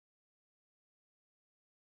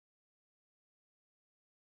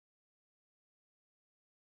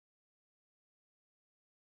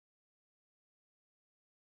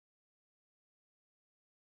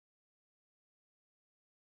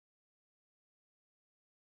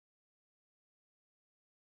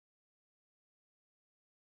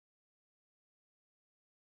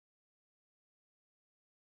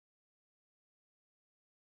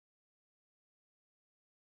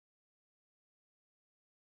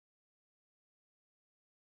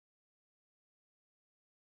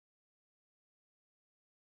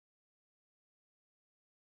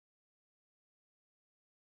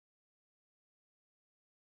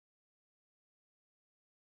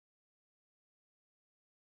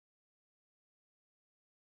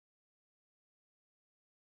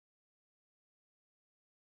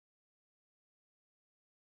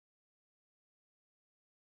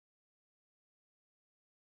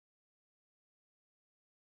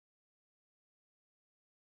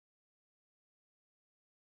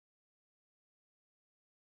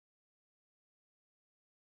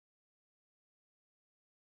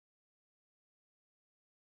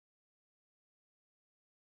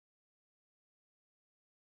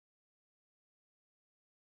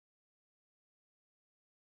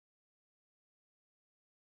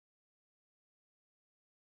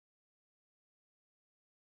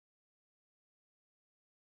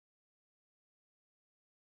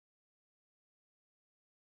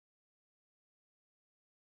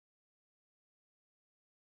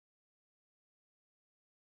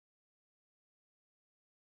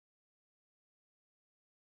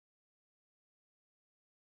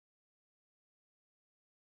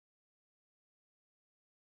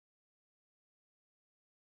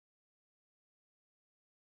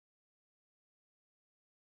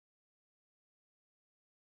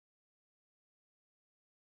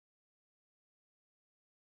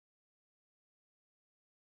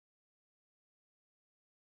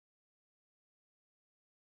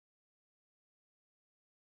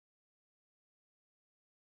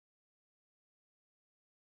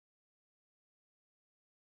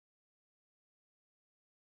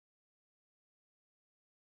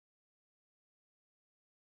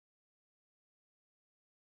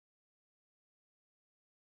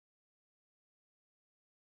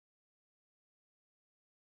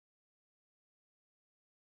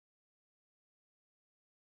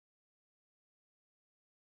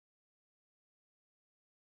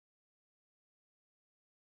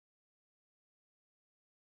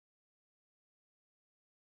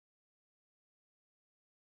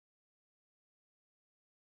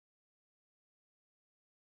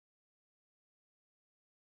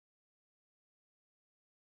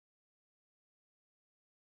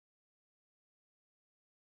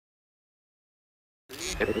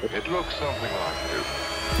It looks something like this.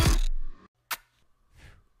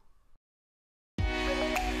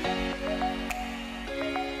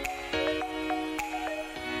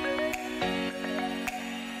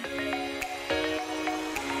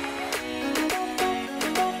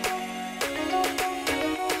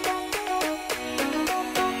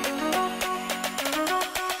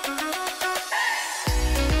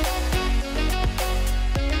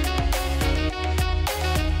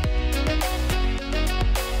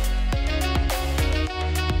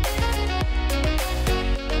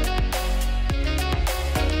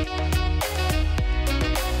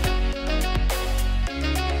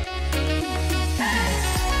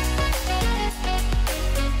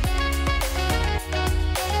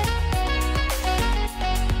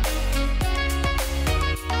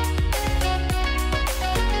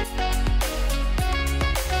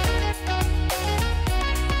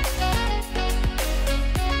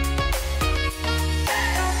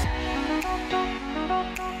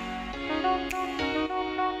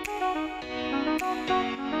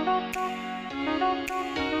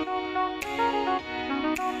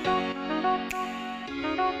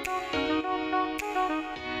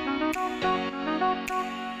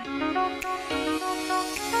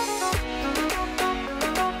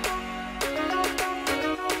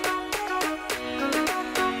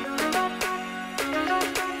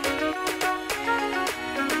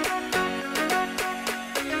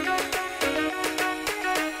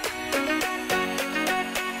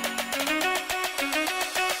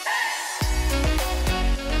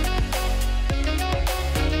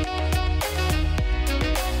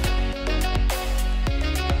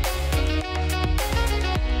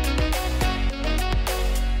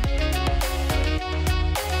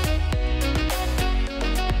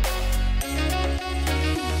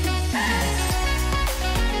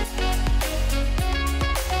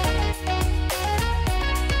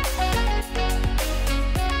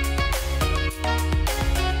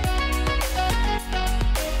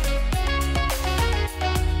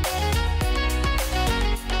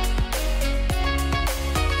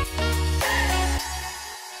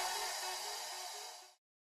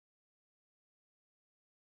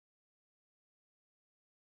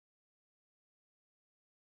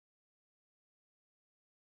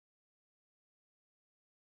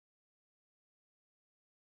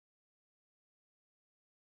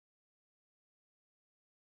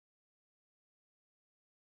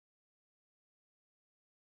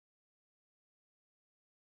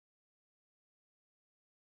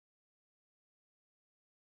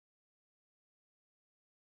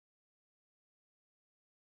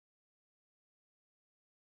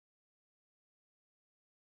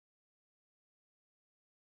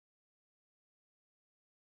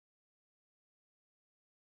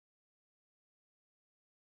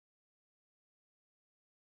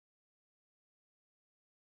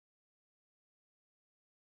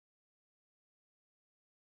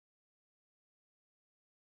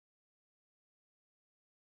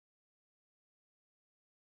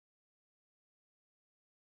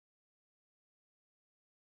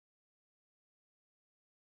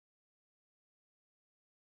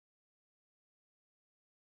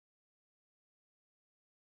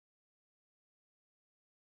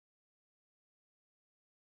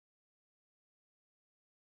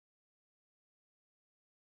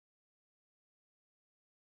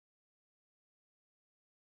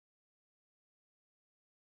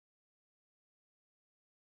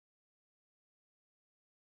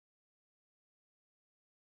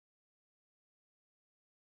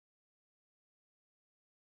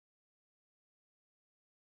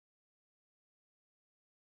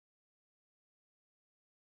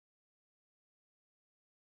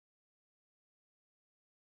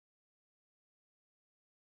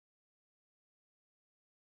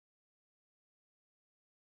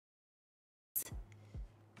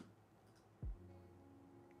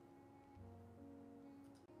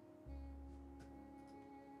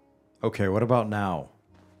 Okay, what about now?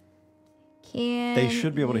 They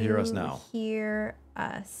should be able to hear us now. Hear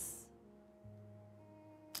us.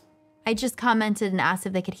 I just commented and asked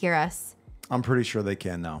if they could hear us. I'm pretty sure they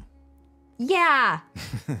can now. Yeah.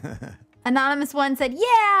 Anonymous one said,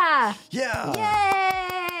 yeah.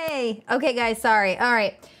 Yeah. Yay. Okay, guys, sorry. All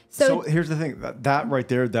right. So here's the thing. That right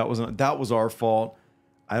there, that was our fault.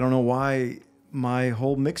 I don't know why my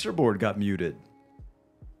whole mixer board got muted.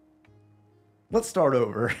 Let's start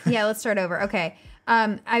over. Yeah, let's start over. Okay.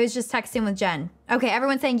 I was just texting with Jen. Okay,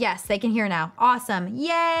 everyone's saying yes, they can hear now. Awesome.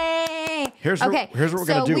 Yay. Here's what we're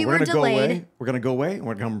going to do. We're going to go away. We're going to go away and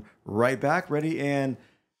we're going to come right back. Ready? And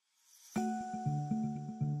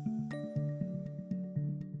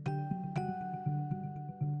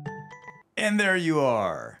And there you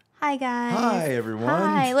are. Hi, guys. Hi, everyone.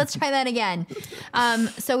 Hi. Let's try that again.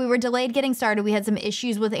 So we were delayed getting started. We had some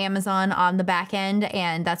issues with Amazon on the back end,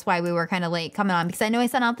 and that's why we were kind of late coming on because I know I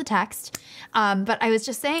sent out the text. But I was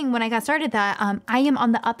just saying when I got started that I am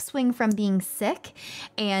on the upswing from being sick,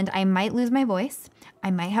 and I might lose my voice. I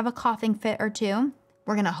might have a coughing fit or two.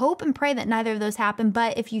 We're going to hope and pray that neither of those happen.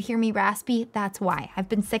 But if you hear me raspy, that's why. I've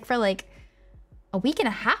been sick for like a week and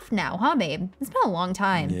a half now, huh, babe? It's been a long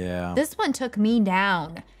time. Yeah. This one took me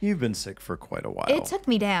down. You've been sick for quite a while. It took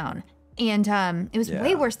me down. And it was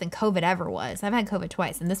way worse than COVID ever was. I've had COVID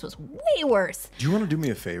twice, and this was way worse. Do you want to do me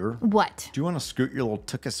a favor? What? Do you want to scoot your little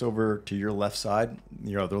tuchus over to your left side,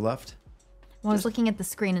 your other left? Well, I was looking at the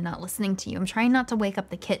screen and not listening to you. I'm trying not to wake up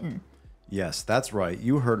the kitten. Yes, that's right.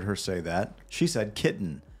 You heard her say that. She said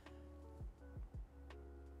kitten.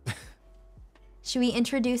 Should we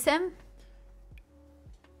introduce him?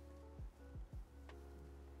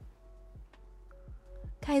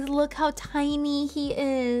 Guys, look how tiny he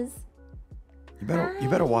is. You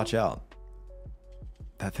better watch out.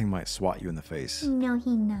 That thing might swat you in the face. No,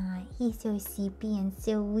 he not. He's so sleepy and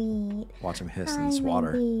so sweet. Watch him hiss and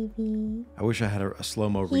swatter. Baby. I wish I had a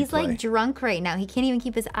slow-mo replay. He's like drunk right now. He can't even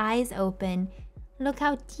keep his eyes open. Look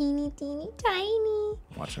how teeny tiny.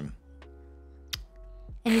 Watch him.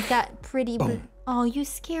 And he's got pretty... Oh, you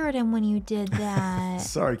scared him when you did that.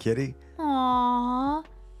 Sorry, kitty. Aww.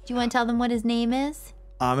 Do you want to tell them what his name is?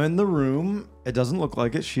 I'm in the room. It doesn't look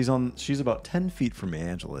like it. She's about 10 feet from me,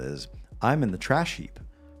 Angela is. I'm in the trash heap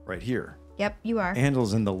right here. Yep, you are.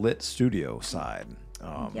 Angela's in the lit studio side.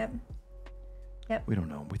 Yep. We don't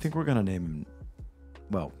know. We think we're going to name him.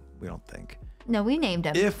 Well, we don't think. No, we named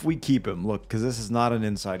him. If we keep him, look, because this is not an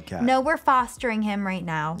inside cat. No, we're fostering him right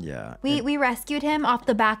now. Yeah. We rescued him off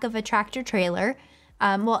the back of a tractor trailer.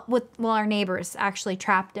 Our neighbors actually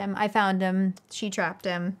trapped him. I found him. She trapped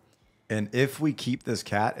him. And if we keep this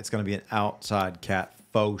cat, it's going to be an outside cat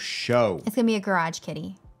faux show. It's going to be a garage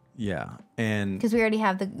kitty. Yeah. And because we already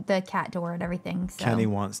have the cat door and everything. So. Kenny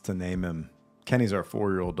wants to name him. Kenny's our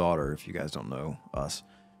 4-year-old daughter, if you guys don't know us.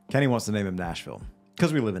 Kenny wants to name him Nashville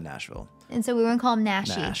because we live in Nashville. And so we want to call him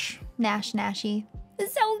Nashy. Nashy.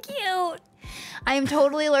 It's so cute. I am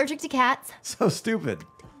totally allergic to cats. So stupid.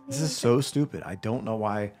 This is so stupid. I don't know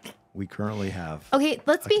why we currently have. Okay,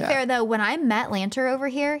 let's be cat. fair though. When I met Lanter over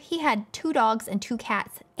here, he had 2 dogs and 2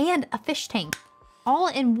 cats and a fish tank all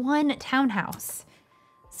in one townhouse.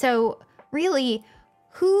 So really,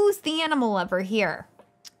 who's the animal lover here?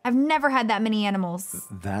 I've never had that many animals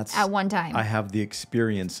at one time. I have the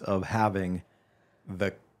experience of having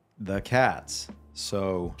the cats.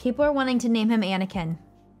 So people are wanting to name him Anakin.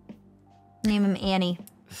 Name him Annie.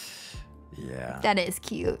 Yeah. That is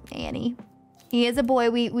cute, Annie. He is a boy.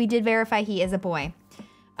 We did verify he is a boy.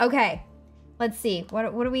 Okay. Let's see. What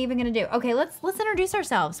are we even gonna do? Okay, let's introduce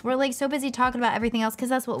ourselves. We're like so busy talking about everything else because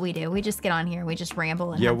that's what we do. We just get on here and we just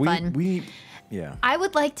ramble and have fun. Yeah. I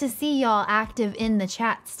would like to see y'all active in the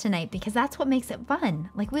chats tonight because that's what makes it fun.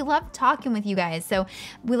 Like we love talking with you guys. So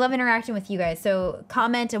we love interacting with you guys. So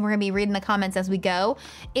comment and we're gonna be reading the comments as we go.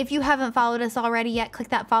 If you haven't followed us already yet, click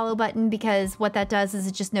that follow button because what that does is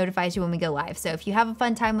it just notifies you when we go live. So if you have a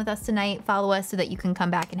fun time with us tonight, follow us so that you can come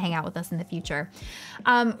back and hang out with us in the future.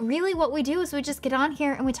 Really what we do is we just get on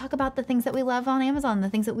here and we talk about the things that we love on Amazon, the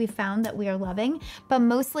things that we've found that we are loving. But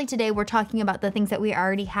mostly today we're talking about the things that we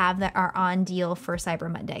already have that are on deal for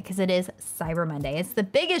Cyber Monday because it is Cyber Monday. It's the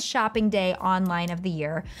biggest shopping day online of the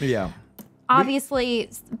year. Yeah.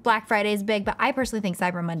 Obviously, Black Friday is big, but I personally think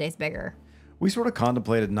Cyber Monday is bigger. We sort of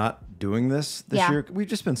contemplated not doing this year. We've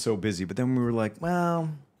just been so busy, but then we were like,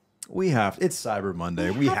 well, it's Cyber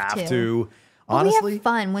Monday. We have to. Honestly, we have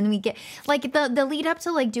fun when we get like the lead up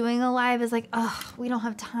to like doing a live is like, oh, we don't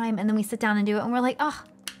have time, and then we sit down and do it, and we're like, oh,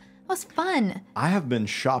 that was fun. I have been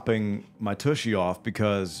shopping my tushy off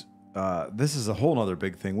because this is a whole nother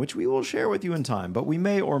big thing, which we will share with you in time. But we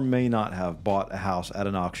may or may not have bought a house at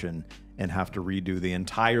an auction and have to redo the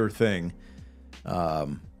entire thing.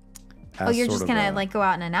 Oh, you're just gonna like go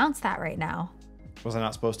out and announce that right now? Was I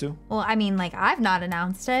not supposed to? Well, I mean, like I've not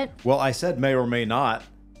announced it. Well, I said may or may not.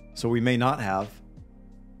 So we may not have.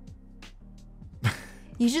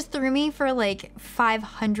 You just threw me for like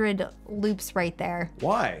 500 loops right there.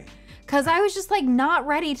 Why? Because I was just like not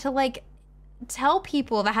ready to like tell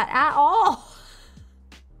people that at all.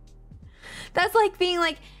 That's like being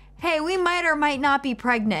like, hey, we might or might not be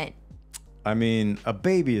pregnant. I mean, a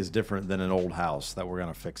baby is different than an old house that we're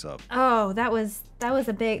gonna fix up. Oh, that was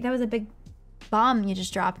a big bomb you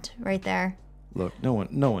just dropped right there. Look, no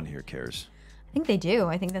one here cares. I think they do.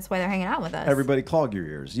 I think that's why they're hanging out with us. Everybody clog your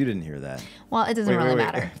ears. You didn't hear that. Well, it doesn't really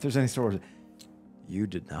matter. If there's any stores, You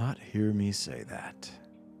did not hear me say that.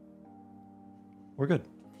 We're good.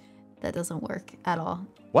 That doesn't work at all.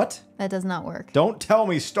 What? That does not work. Don't tell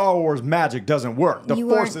me Star Wars magic doesn't work. The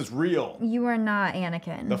Force is real. You are not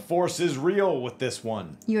Anakin. The Force is real with this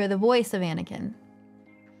one. You are the voice of Anakin.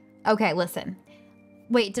 Okay, listen.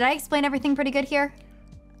 Wait, did I explain everything pretty good here?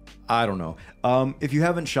 I don't know. If you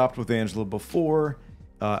haven't shopped with Angela before,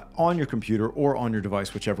 on your computer or on your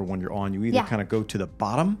device, whichever one you're on, you either kind of go to the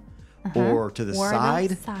bottom or to the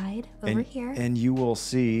side. Over here. And you will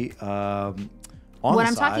see On what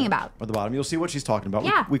I'm talking about. At the bottom, you'll see what she's talking about.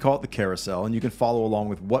 Yeah. We call it the carousel, and you can follow along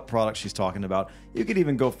with what product she's talking about. You could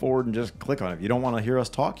even go forward and just click on it. If you don't want to hear us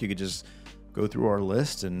talk, you could just go through our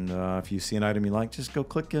list, and if you see an item you like, just go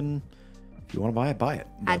click, and if you want to buy it, buy it.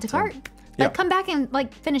 Add to cart. But come back and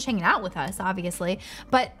like finish hanging out with us, obviously.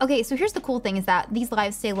 But okay, so here's the cool thing is that these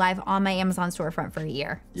lives stay live on my Amazon storefront for a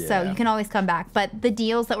year. Yeah. So you can always come back. But the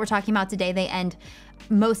deals that we're talking about today, they end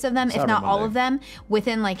most of them, if Cyber not all Monday. of them,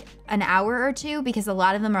 within like an hour or two, because a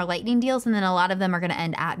lot of them are lightning deals, and then a lot of them are going to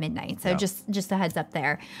end at midnight. So just a heads up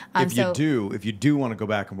there. If you do want to go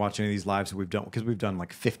back and watch any of these lives that we've done, because we've done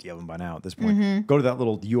like 50 of them by now at this point, go to that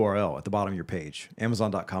little URL at the bottom of your page,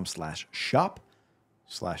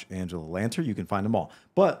 amazon.com/shop/Angela Lanter. You can find them all.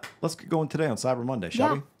 But let's get going today on Cyber Monday,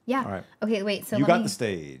 shall we? Yeah. All right. Okay, wait. So You got the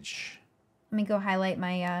stage. let me go highlight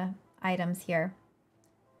my items here.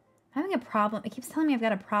 I'm having a problem. It keeps telling me I've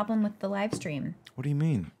got a problem with the live stream. What do you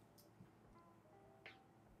mean?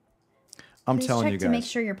 I'm Please telling check you to guys. make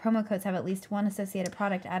sure your promo codes have at least one associated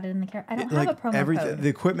product added in the I don't have a promo code. The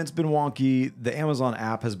equipment's been wonky. The Amazon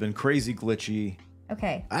app has been crazy glitchy.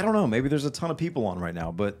 Okay. I don't know. Maybe there's a ton of people on right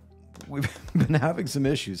now, but we've been having some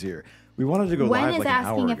issues here. We wanted to go Gwen live is like an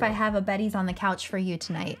hour asking if ago. I have a Betty's on the couch for you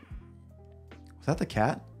tonight. Was that the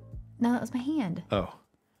cat? No, that was my hand. Oh.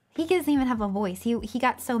 He doesn't even have a voice. He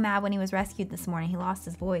got so mad when he was rescued this morning. He lost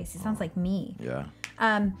his voice. He sounds like me. Yeah.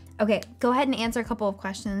 Okay, go ahead and answer a couple of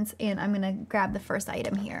questions, and I'm gonna grab the first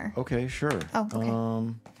item here. Okay, sure. Oh,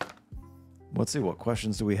 okay. Let's see. What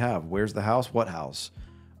questions do we have? Where's the house? What house?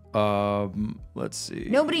 Let's see.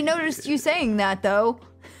 Nobody noticed you saying that, though.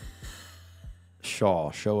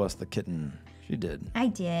 Shaw, show us the kitten. She did. I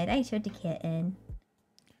did. I showed the kitten.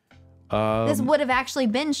 This would have actually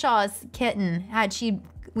been Shaw's kitten had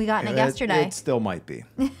we gotten it yesterday. It still might be.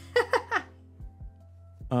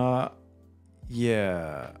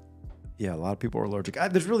 Yeah. Yeah, a lot of people are allergic.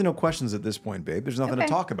 There's really no questions at this point, babe. There's nothing to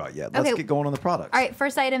talk about yet. Let's get going on the products. All right,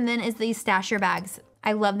 first item then is these stasher bags.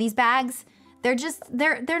 I love these bags. They're just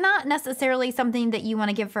they're not necessarily something that you want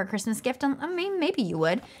to give for a Christmas gift. I mean, maybe you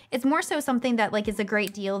would. It's more so something that like is a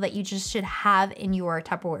great deal that you just should have in your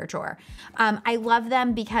Tupperware drawer. I love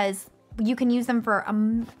them because you can use them for a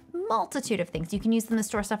multitude of things. You can use them to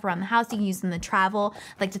store stuff around the house. You can use them to travel,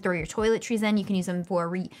 like to throw your toiletries in. You can use them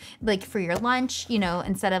for like for your lunch, you know,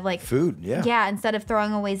 instead of like food. Yeah. Yeah, instead of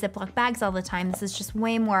throwing away Ziploc bags all the time. This is just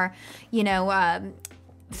way more, you know,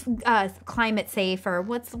 climate safe, or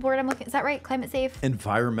what's the word I'm looking? Is that right? Climate safe?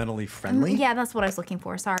 Environmentally friendly. Yeah, that's what I was looking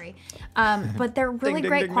for. Sorry, but they're really Ding, ding,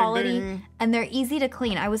 great ding, quality, ding, ding. and they're easy to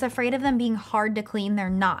clean. I was afraid of them being hard to clean. They're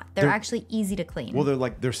not. They're actually easy to clean. Well,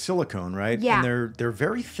 they're silicone, right? Yeah. And they're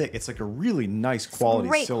very thick. It's like a really nice quality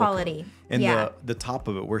great silicone. quality. And Yeah. the top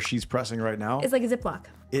of it, where she's pressing right now, It's like a Ziploc.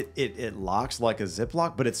 it locks like a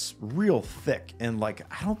Ziploc, but it's real thick. And like,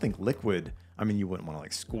 I don't think liquid, I mean, you wouldn't want to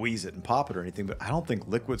like squeeze it and pop it or anything, but I don't think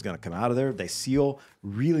liquid's going to come out of there. They seal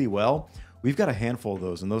really well. We've got a handful of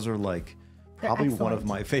those, and those are like probably one of excellent.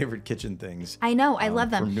 my favorite kitchen things. I know. I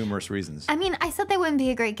love them. For numerous reasons. I mean, I said they wouldn't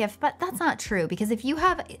be a great gift, but that's not true, because if you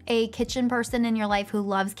have a kitchen person in your life who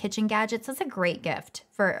loves kitchen gadgets, that's a great gift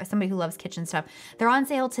for somebody who loves kitchen stuff. They're on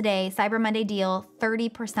sale today, Cyber Monday deal,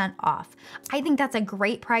 30% off. I think that's a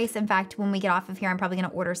great price. In fact, when we get off of here, I'm probably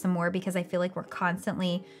going to order some more because I feel like we're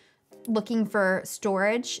constantly looking for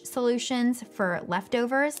storage solutions for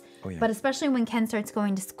leftovers. Oh, yeah. But especially when Ken starts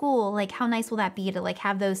going to school, like how nice will that be to like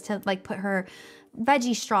have those to like put her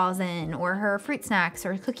veggie straws in, or her fruit snacks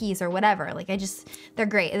or cookies or whatever. Like they're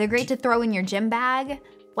great. They're great to throw in your gym bag.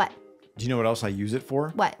 What? Do you know what else I use it for?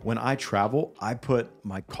 What? When I travel, I put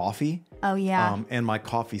my coffee Oh yeah. and my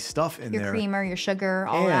coffee stuff in Your there. creamer, your sugar,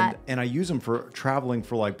 all that. And I use them for traveling,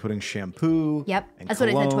 for like putting shampoo. Yep. And That's what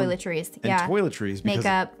it said, cologne toiletries. And Yeah. toiletries. Because,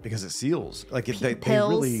 Makeup. Because it seals. Like they Pills,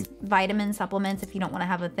 really, vitamin supplements. If you don't want to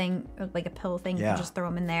have a thing like a pill thing, you Yeah. can just throw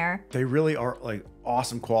them in there. they really are like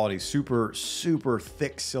awesome quality. Super, super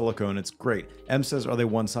thick silicone. It's great. Em says, are they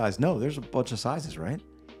one size? No, there's a bunch of sizes, right?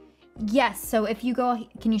 Yes. So if you go,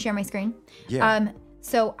 can you share my screen? Yeah.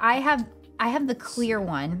 So I have the clear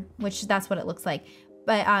one, which that's what it looks like.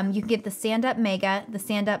 But you can get the stand-up mega, the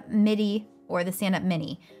stand-up midi, or the stand-up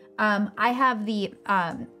mini. I have the,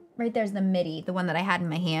 right there's the midi, the one that I had in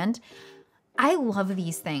my hand. I love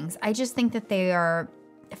these things. I just think that they are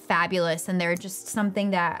fabulous, and they're just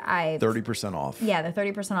something that 30% off. Yeah,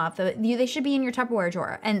 they're 30% off. They should be in your Tupperware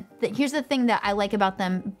drawer. And here's the thing that I like about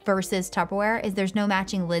them versus Tupperware is there's no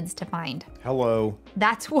matching lids to find. Hello.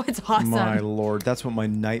 That's what's awesome. My Lord, that's what my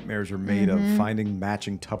nightmares are made of, finding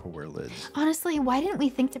matching Tupperware lids. Honestly, why didn't we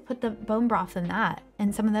think to put the bone broth in that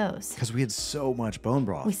and some of those? Because we had so much bone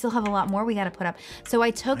broth. We still have a lot more we got to put up. So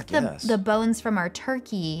I took the bones from our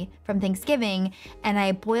turkey from Thanksgiving, and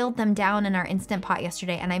I boiled them down in our Instant Pot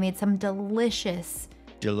yesterday, and I made some delicious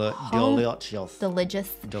homemade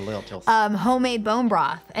bone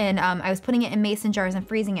broth. And I was putting it in mason jars and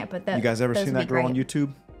freezing it. But you guys ever seen that girl on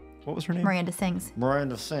YouTube? What was her name? Miranda Sings.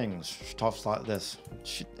 Miranda Sings. Stuff like this.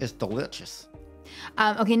 It's delicious.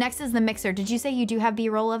 Okay, next is the mixer. Did you say you do have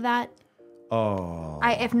B-roll of that? Oh.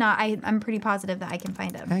 If not, I'm pretty positive that I can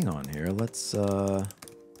find it. Hang on here. Let's let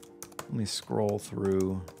me scroll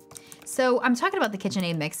through. So I'm talking about the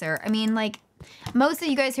KitchenAid mixer. I mean, like, most of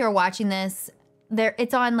you guys who are watching this,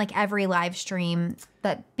 it's on like every live stream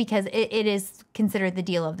because it is considered the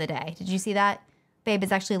deal of the day. Did you see that? Babe,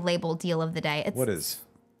 it's actually labeled deal of the day. What is?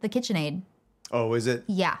 The KitchenAid. Oh, is it?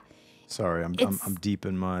 Yeah. Sorry, I'm deep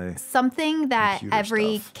in my something that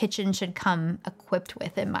every stuff. kitchen should come equipped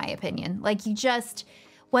with, in my opinion. Like, you just,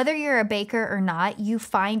 whether you're a baker or not, you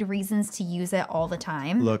find reasons to use it all the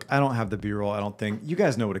time. Look, I don't have the B-roll. I don't think you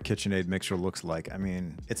guys know what a KitchenAid mixer looks like. I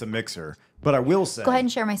mean, it's a mixer, but I will say. Go ahead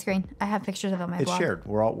and share my screen. I have pictures of it on my blog. It's shared.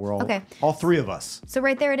 We're all okay. All three of us. So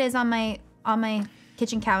right there it is on my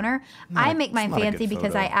kitchen counter. I make mine fancy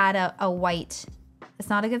because I add a white. It's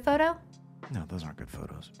not a good photo? No, those aren't good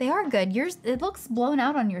photos. They are good. Yours, it looks blown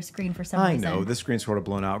out on your screen for some reason. I know, this screen's sort of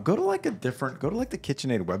blown out. Go to like the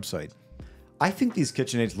KitchenAid website. I think these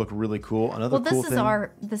KitchenAids look really cool. Another cool thing.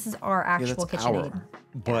 This is our actual KitchenAid.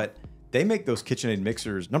 But they make those KitchenAid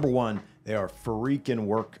mixers. Number one, they are freaking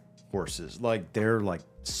workhorses. Like, they're like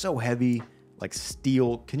so heavy, like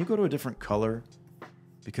steel. Can you go to a different color?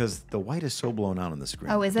 Because the white is so blown out on the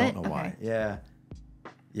screen. Oh, is it? I don't know why. Yeah.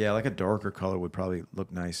 Yeah, like a darker color would probably look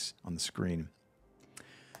nice on the screen.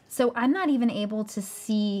 So I'm not even able to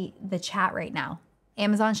see the chat right now.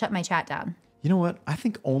 Amazon shut my chat down. You know what? I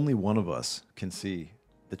think only one of us can see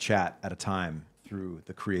the chat at a time through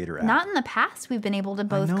the Creator app. Not in the past. We've been able to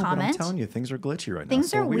both comment. But I'm telling you, things are glitchy right now.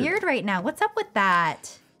 Things are weird right now. What's up with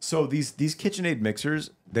that? So these KitchenAid mixers,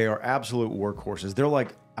 they are absolute workhorses. They're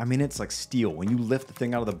like, I mean, it's like steel. When you lift the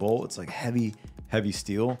thing out of the bowl, it's like heavy, heavy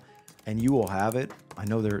steel. And you will have it. I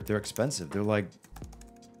know they're expensive. They're like,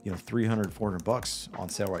 $300, $400 on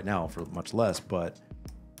sale right now for much less, but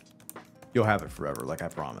you'll have it forever. Like, I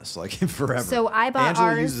promise, like forever. So I bought Angela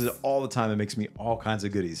ours. uses it all the time. It makes me all kinds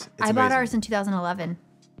of goodies. I bought ours in 2011.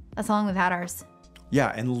 That's how long we've had ours.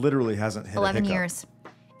 Yeah, and literally hasn't hit 11 a hiccup. years.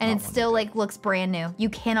 And it still like looks brand new. You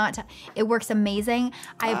cannot. It works amazing.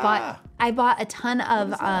 I bought a ton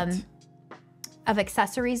of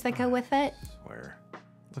accessories that go with it. I swear.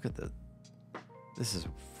 Look at this is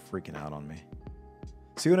freaking out on me.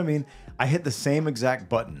 See what I mean? I hit the same exact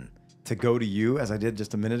button to go to you as I did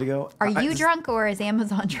just a minute ago. Are you drunk or is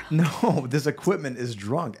Amazon drunk? No, this equipment is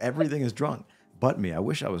drunk. Everything is drunk. But me. I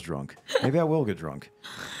wish I was drunk.Maybe I will get drunk.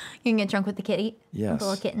 You can get drunk with the kitty? Yes. With the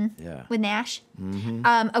little kitten? Yeah. With Nash?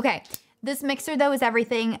 Mm-hmm. Okay. This mixer though is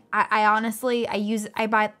everything. I honestly, I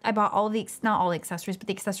bought all the, not all the accessories, but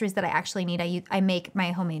the accessories that I actually need. I make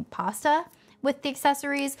my homemade pasta with the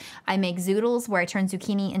accessories. I make zoodles where I turn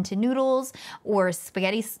zucchini into noodles, or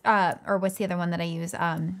spaghetti, or what's the other one that I use?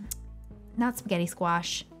 Not spaghetti,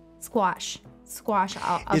 squash.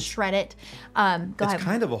 I'll shred it. Go ahead. It's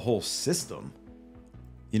kind of a whole system.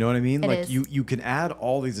 You know what I mean? Like you can add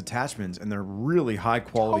all these attachments, and they're really high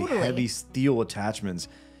quality, heavy steel attachments.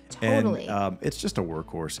 Totally. And it's just a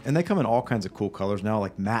workhorse. And they come in all kinds of cool colors now,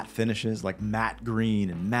 like matte finishes, like matte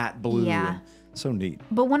green and matte blue. Yeah. And so neat.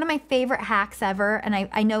 But one of my favorite hacks ever, and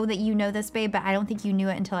I know that you know this, babe, but I don't think you knew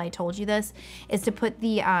it until I told you this, is to put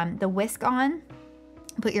the whisk on,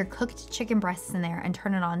 put your cooked chicken breasts in there, and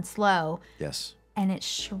turn it on slow. Yes. And it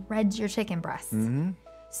shreds your chicken breasts. Mm-hmm.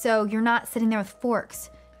 So you're not sitting there with forks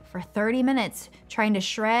for 30 minutes trying to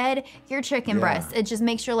shred your chicken breasts. It just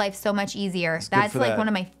makes your life so much easier. That's like one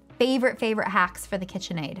of my favorite hacks for the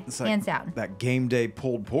KitchenAid, it's like hands down. That game day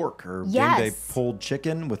pulled pork or game day pulled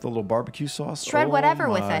chicken with a little barbecue sauce. Shred whatever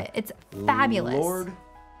with it. It's fabulous. Lord.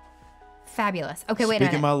 Fabulous. Okay, wait a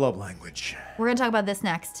minute. Speaking my love language. We're going to talk about this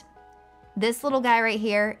next. This little guy right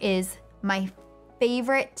here is my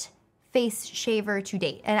favorite face shaver to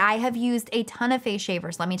date. And I have used a ton of face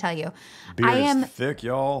shavers, let me tell you. Beard is thick,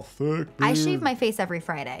 y'all. Thick beard. I shave my face every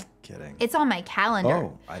Friday. Kidding. It's on my calendar.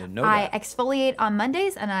 Oh, I didn't know I that. exfoliate on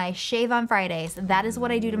Mondays and I shave on Fridays. That is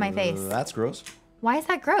what I do to my face. That's gross. Why is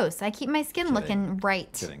that gross? I keep my skin looking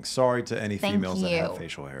right. Kidding. Sorry to any Thank females that you. have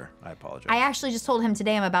facial hair. I apologize. I actually just told him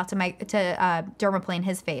today I'm about to dermaplane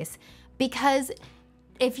his face, because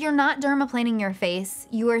if you're not dermaplaning your face,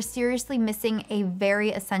 you are seriously missing a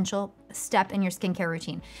very essential step in your skincare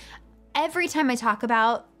routine. Every time I talk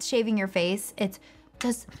about shaving your face, it's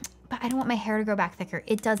just, but I don't want my hair to grow back thicker.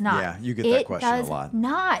 It does not. Yeah, you get that question a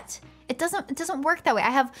lot. It does not. It doesn't work that way.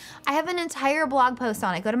 I have an entire blog post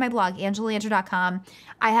on it. Go to my blog, angelanter.com.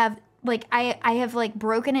 I have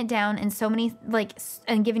broken it down in so many,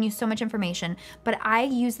 and given you so much information, but I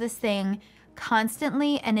use this thing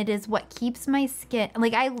constantly, and it is what keeps my skin.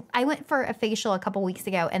 Like, I went for a facial a couple weeks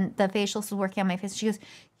ago, and the facialist was working on my face. She goes,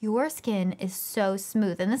 your skin is so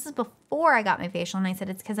smooth. And this is before I got my facial, and I said,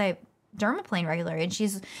 it's because I dermaplane regularly. And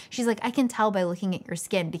she's like, I can tell by looking at your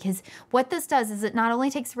skin, because what this does is it not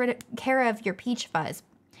only takes care of your peach fuzz,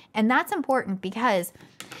 and that's important, because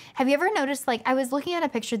have you ever noticed, like, I was looking at a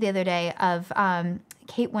picture the other day of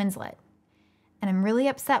Kate Winslet, and I'm really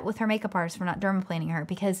upset with her makeup artist for not dermaplaning her,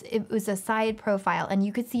 because it was a side profile and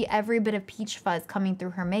you could see every bit of peach fuzz coming through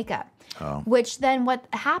her makeup. Oh. Which then what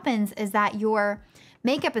happens is that your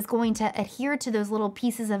makeup is going to adhere to those little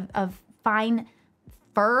pieces of fine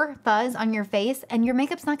fur fuzz on your face, and your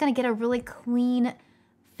makeup's not going to get a really clean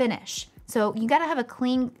finish. So you got to have a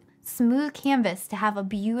clean, smooth canvas to have a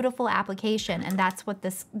beautiful application, and that's what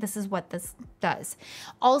this is what this does.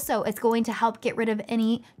 Also, it's going to help get rid of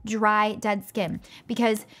any dry, dead skin,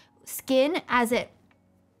 because skin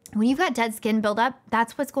when you've got dead skin buildup,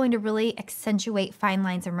 that's what's going to really accentuate fine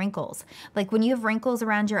lines and wrinkles. Like when you have wrinkles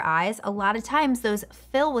around your eyes, a lot of times those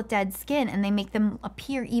fill with dead skin and they make them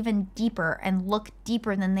appear even deeper and look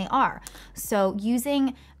deeper than they are. So using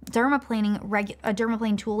a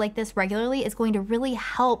dermaplane tool like this regularly is going to really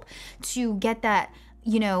help to get that,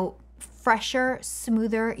 fresher,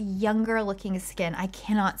 smoother, younger looking skin. I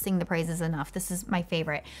cannot sing the praises enough. This is my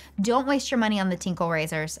favorite. Don't waste your money on the Tinkle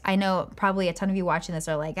razors. I know probably a ton of you watching this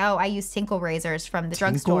are like, oh, I use Tinkle razors from the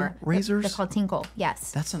drugstore. Razors? They're called Tinkle,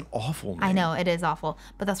 yes. That's an awful name. I know, it is awful,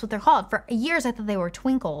 but that's what they're called. For years I thought they were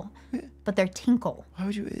Twinkle, but they're Tinkle. Why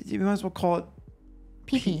would you might as well call it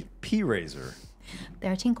PP. P razor.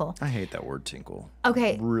 They're Tinkle. I hate that word tinkle.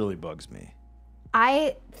 Okay. It really bugs me.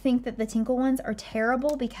 I think that the Tinkle ones are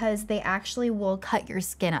terrible because they actually will cut your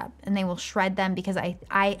skin up and they will shred them, because I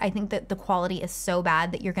think that the quality is so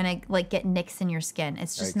bad that you're gonna get nicks in your skin.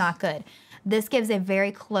 It's just not good. This gives a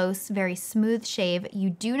very close, very smooth shave. You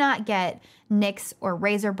do not get nicks or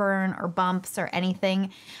razor burn or bumps or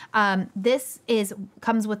anything. This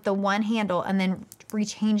comes with the one handle and then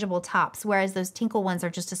rechangeable tops, whereas those Tinkle ones are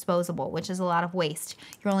just disposable, which is a lot of waste.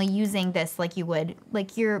 You're only using this like you would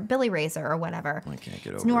like your Billy razor or whatever. I can't get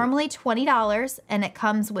over It's normally $20, and it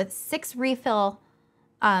comes with 6 refill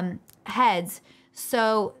heads.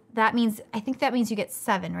 So I think that means you get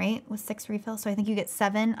 7, right? With 6 refills. So I think you get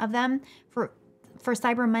 7 of them. For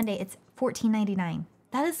Cyber Monday, it's $14.99.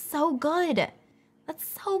 That is so good.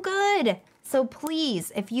 That's so good. So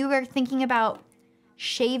please, if you are thinking about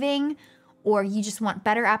shaving, or you just want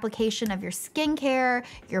better application of your skincare,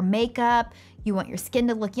 your makeup, you want your skin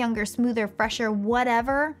to look younger, smoother, fresher,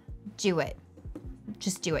 whatever, do it.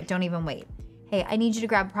 Just do it. Don't even wait. Hey, I need you to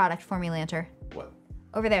grab a product for me, Lanter. What?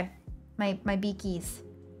 Over there. My beakies.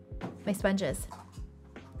 My sponges.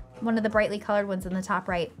 One of the brightly colored ones in the top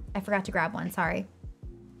right. I forgot to grab one, sorry.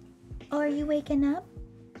 Oh, are you waking up?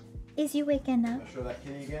 Is you waking up? Show that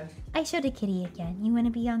kitty again? I showed a kitty again. You want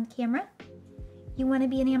to be on camera? You want to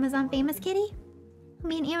be an Amazon famous kitty?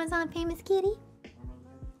 Be an Amazon famous kitty?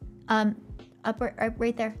 Up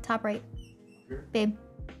right there, top right. Here? Babe,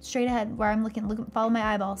 straight ahead where I'm looking. Follow my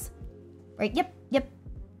eyeballs. Right, yep.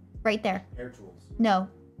 Right there. Hair tools. No,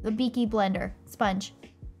 the beaky blender, sponge.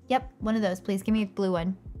 Yep, one of those, please. Give me a blue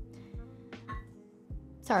one.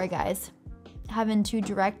 Sorry, guys. Having to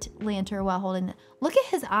direct Lanter while holding Look at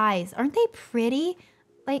his eyes. Aren't they pretty?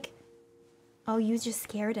 Like, oh, you just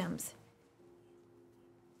scared him.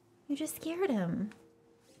 You just scared him.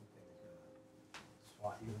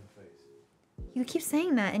 Swat you in the face. You keep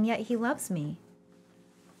saying that, and yet he loves me.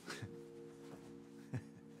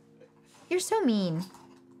 You're so mean.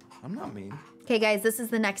 I'm not mean. Okay, guys, this is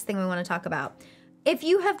the next thing we want to talk about. If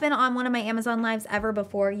you have been on one of my Amazon lives ever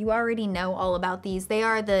before, you already know all about these. They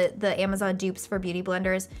are the Amazon dupes for beauty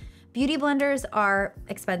blenders. Beauty blenders are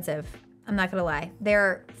expensive. I'm not gonna lie.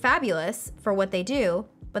 They're fabulous for what they do,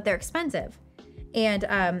 but they're expensive. And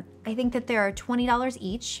I think that they're $20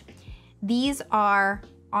 each. These are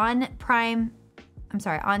on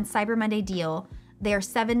Cyber Monday deal. They are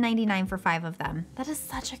 $7.99 for 5 of them. That is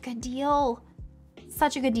such a good deal.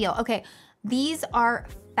 Such a good deal. Okay, these are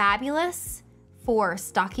fabulous for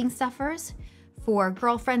stocking stuffers, for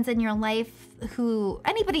girlfriends in your life,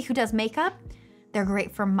 anybody who does makeup. They're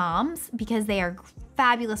great for moms because they are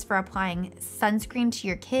fabulous for applying sunscreen to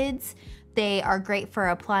your kids. They are great for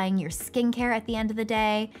applying your skincare at the end of the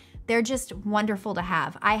day. They're just wonderful to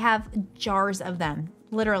have. I have jars of them,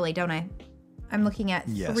 literally, don't I? I'm looking at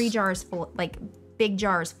 3 jars full, like big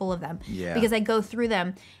jars full of them, because I go through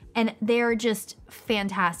them and they're just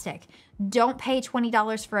fantastic. Don't pay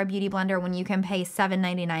 $20 for a beauty blender when you can pay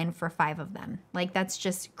 $7.99 for 5 of them. Like, that's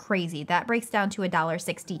just crazy. That breaks down to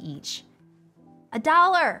 $1.60 each.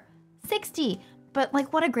 $1.60. But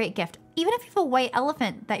like, what a great gift. Even if you have a white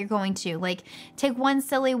elephant that you're going to, like, take one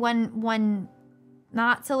silly, one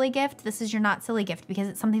not silly gift. This is your not silly gift because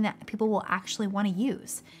it's something that people will actually want to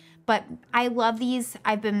use. But I love these.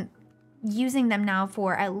 I've been using them now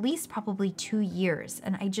for at least probably 2 years,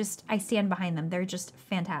 and I stand behind them. They're just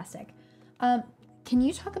fantastic. Can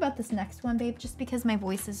you talk about this next one, babe? Just because my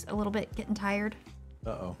voice is a little bit getting tired.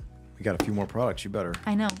 Uh-oh. We got a few more products. You better.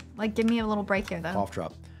 I know. Like, give me a little break here, though. Cough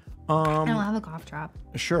drop. I don't have a cough drop.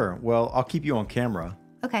 Sure. Well, I'll keep you on camera.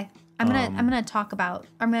 Okay. I'm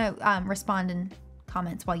gonna respond in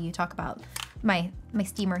comments while you talk about my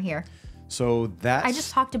steamer here. So that's... I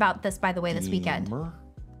just talked about this, by the way, this weekend.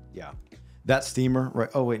 Yeah. That steamer, right?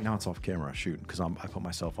 Oh, wait, now it's off camera. Shoot, because I put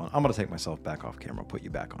myself on. I'm going to take myself back off camera, put you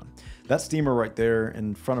back on. That steamer right there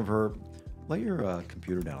in front of her, lay your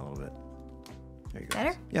computer down a little bit. There you go.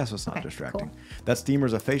 Better? Yeah, so it's not distracting. Cool. That steamer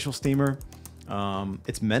is a facial steamer.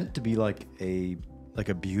 It's meant to be like a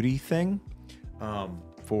beauty thing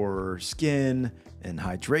for skin and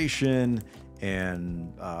hydration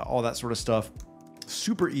and all that sort of stuff.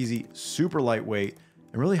 Super easy, super lightweight,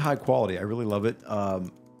 and really high quality. I really love it.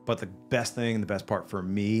 But the best thing, the best part for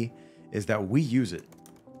me is that we use it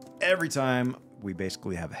every time we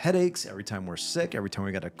basically have headaches, every time we're sick, every time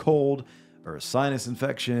we got a cold or a sinus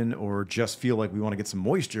infection, or just feel like we want to get some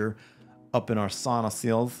moisture up in our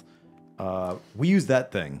sinuses. We use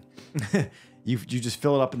that thing. You just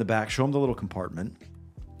fill it up in the back, show them the little compartment.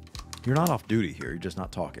 You're not off duty here. You're just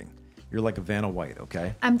not talking. You're like a Vanna White,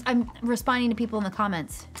 okay? I'm responding to people in the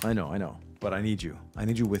comments. I know. But I need you. I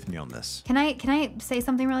need you with me on this. Can I say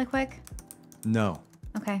something really quick? No.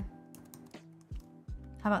 Okay.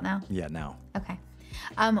 How about now? Yeah, now. Okay.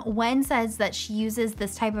 Wen says that she uses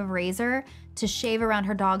this type of razor to shave around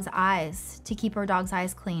her dog's eyes to keep her dog's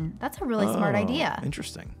eyes clean. That's a really smart idea.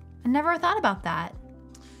 Interesting. I never thought about that.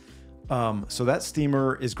 So that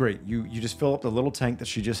steamer is great. You just fill up the little tank that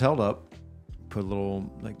she just held up, put a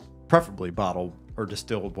little, like, preferably bottled or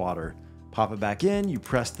distilled water. Pop it back in. You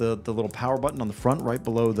press the little power button on the front right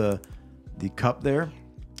below the cup there,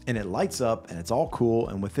 and it lights up, and it's all cool.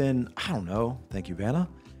 And within, I don't know, thank you, Vanna,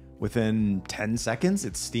 within 10 seconds,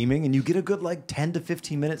 it's steaming, and you get a good, like, 10 to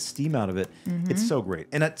 15 minutes steam out of it. Mm-hmm. It's so great.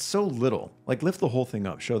 And it's so little. Like, lift the whole thing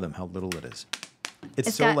up. Show them how little it is.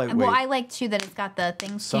 It's so lightweight. Well, I like, too, that it's got the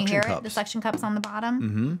things. Can you hear it? The suction cups on the bottom.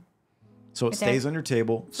 Mm-hmm. So it stays on your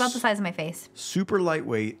table. It's about the size of my face. Super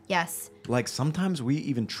lightweight. Yes. Like, sometimes we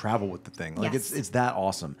even travel with the thing. Like, it's that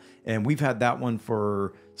awesome. And we've had that one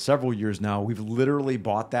for several years now. We've literally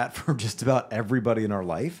bought that for just about everybody in our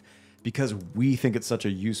life because we think it's such a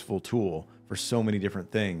useful tool for so many different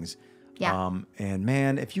things. Yeah. And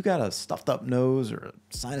man, if you got a stuffed up nose or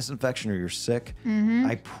a sinus infection or you're sick,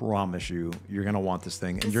 I promise you, you're going to want this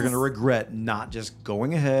thing. And you're going to regret not just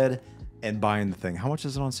going ahead and buying the thing. How much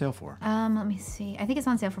is it on sale for? Let me see. I think it's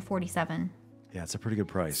on sale for $47. Yeah, it's a pretty good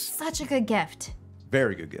price. Such a good gift.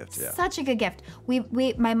 Very good gift, yeah. Such a good gift.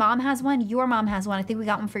 My mom has one. Your mom has one. I think we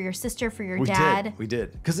got one for your sister, for your dad. We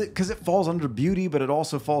did. Because it falls under beauty, but it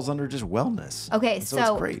also falls under just wellness. Okay, so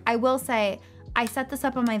so it's great. I will say, I set this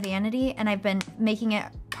up on my vanity, and I've been making it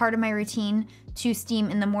part of my routine to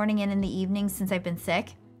steam in the morning and in the evening since I've been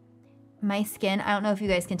sick. My skin, I don't know if you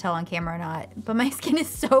guys can tell on camera or not, but my skin is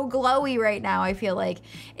so glowy right now, I feel like.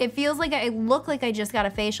 It feels like I look like I just got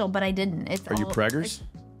a facial, but I didn't. Are you preggers?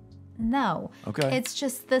 No. Okay. It's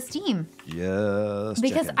just the steam. Yes.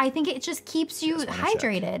 Because I think it just keeps you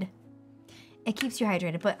hydrated. It keeps you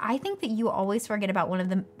hydrated. But I think that you always forget about one of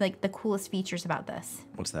the coolest features about this.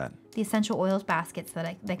 What's that? The essential oils baskets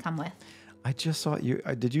that they come with. I just saw you.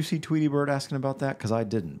 Did you see Tweety Bird asking about that? Because I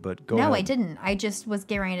didn't, but go ahead. No, I didn't. I just was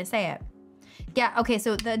getting ready to say it. Yeah, okay,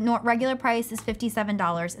 so the regular price is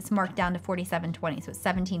 $57. It's marked down to $47.20, so it's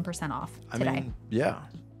 17% off today. I mean, yeah.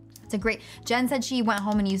 It's a great... Jen said she went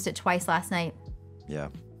home and used it twice last night. Yeah.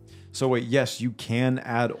 So wait, yes, you can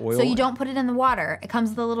add oil. So you don't put it in the water. It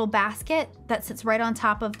comes with a little basket that sits right on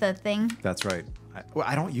top of the thing. That's right.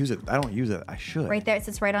 I don't use it. I should. Right there, it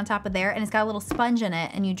sits right on top of there, and it's got a little sponge in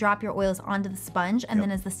it, and you drop your oils onto the sponge, and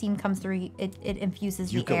then as the steam comes through, it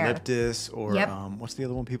infuses the air. Eucalyptus or Yep. What's the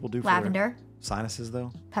other one people do for Lavender. sinuses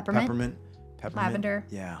though? Peppermint. Lavender.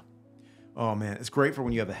 Yeah. Oh man, it's great for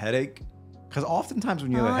when you have a headache. Because oftentimes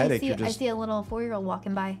when you have a headache, I see a little 4-year-old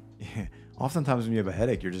walking by. Yeah. Oftentimes when you have a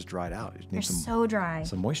headache, you're just dried out. You You're so dry.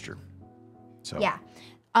 some moisture. So Yeah.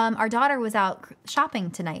 Our daughter was out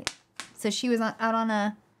shopping tonight. So she was out on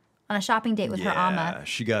a shopping date with her ama.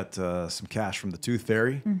 She got some cash from the Tooth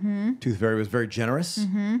Fairy. Mm-hmm. Tooth Fairy was very generous.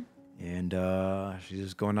 Mm-hmm. And she's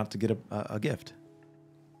just going out to get a gift.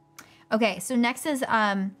 Okay, so next is,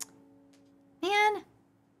 man,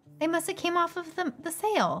 they must have came off of the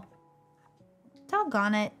sale.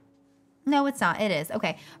 Doggone it. No, it's not. It is.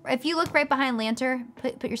 Okay. If you look right behind Lanter,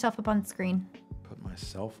 put yourself up on screen. Put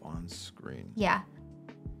myself on screen. Yeah.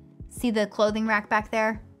 See the clothing rack back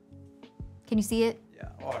there? Can you see it? Yeah.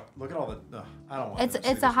 Oh, look at all the. I don't want.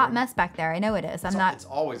 It's a hot mess back there. I know it is. It's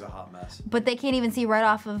always a hot mess. But they can't even see right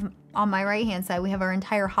off of on my right hand side. We have our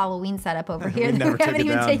entire Halloween setup over here We that never we took haven't it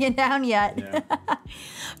even down. taken down yet. Yeah.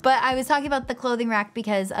 But I was talking about the clothing rack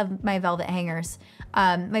because of my velvet hangers.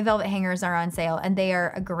 My velvet hangers are on sale and they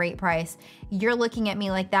are a great price. You're looking at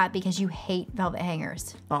me like that because you hate velvet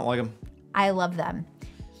hangers. I don't like them. I love them.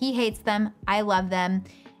 He hates them. I love them.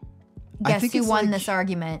 Guess who won this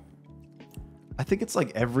argument? I think it's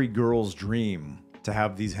like every girl's dream to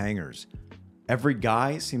have these hangers. Every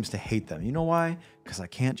guy seems to hate them. You know why? Because I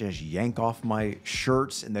can't just yank off my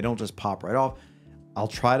shirts and they don't just pop right off. I'll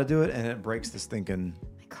try to do it and it breaks this thinking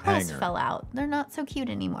Curls hanger. fell out. They're not so cute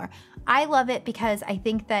anymore. I love it because I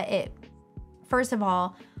think that it, first of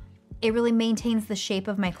all, it really maintains the shape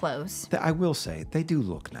of my clothes. I will say, they do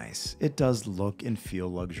look nice. It does look and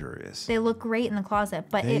feel luxurious. They look great in the closet,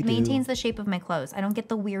 but They it do. maintains the shape of my clothes. I don't get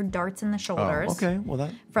the weird darts in the shoulders. Oh, okay. Well,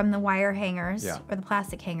 that. From the wire hangers Yeah. or the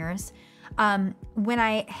plastic hangers. When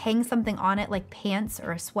I hang something on it, like pants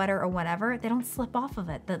or a sweater or whatever, they don't slip off of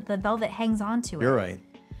it. The velvet hangs onto it. You're right.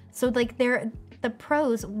 So like the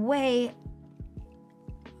pros way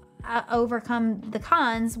overcome the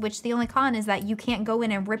cons, which the only con is that you can't go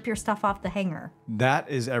in and rip your stuff off the hanger. That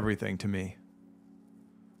is everything to me.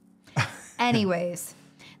 Anyways,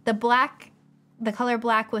 the color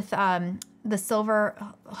black with the silver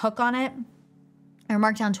hook on it are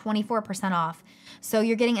marked down 24% off. So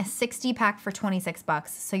you're getting a 60 pack for $26.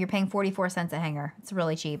 So you're paying 44 cents a hanger. It's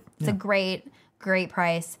really cheap. It's a great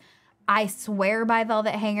price. I swear by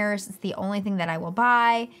velvet hangers. It's the only thing that I will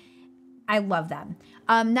buy. I love them.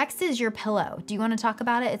 Next is your pillow. Do you want to talk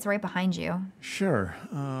about it? It's right behind you. Sure.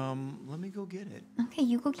 Let me go get it. Okay,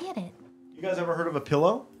 you go get it. You guys ever heard of a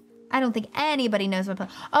pillow? I don't think anybody knows what pillow.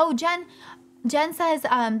 Oh, Jen says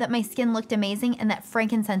that my skin looked amazing and that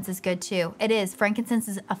frankincense is good too. It is. Frankincense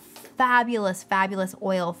is a fabulous, fabulous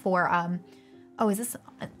oil for, oh, is this,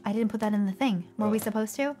 I didn't put that in the thing. Were we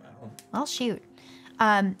supposed to? Well, shoot.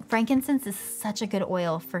 Frankincense is such a good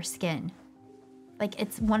oil for skin. Like,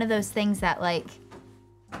 it's one of those things that, like,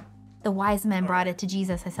 the wise men brought it to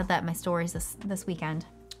Jesus. I said that in my stories this weekend.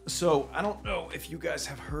 So, I don't know if you guys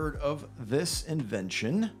have heard of this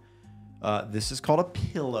invention. This is called a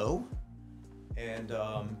pillow. And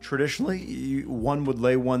traditionally, one would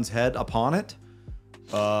lay one's head upon it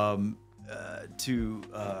to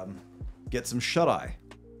get some shut-eye.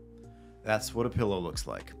 That's what a pillow looks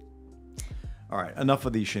like. All right, enough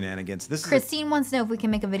of these shenanigans. Christine wants to know if we can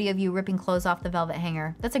make a video of you ripping clothes off the velvet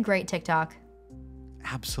hanger. That's a great TikTok.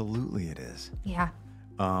 Absolutely it is. Yeah.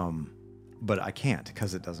 But I can't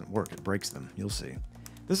because it doesn't work. It breaks them. You'll see.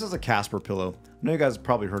 This is a Casper pillow. I know you guys have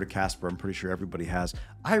probably heard of Casper. I'm pretty sure everybody has.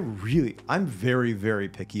 I'm very, very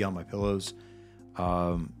picky on my pillows.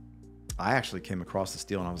 I actually came across this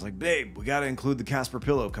deal and I was like, babe, we got to include the Casper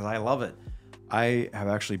pillow because I love it. I have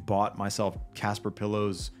actually bought myself Casper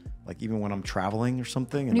pillows, like even when I'm traveling or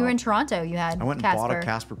something. When you were in Toronto, you had I went and Casper. bought a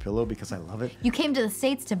Casper pillow because I love it. You came to the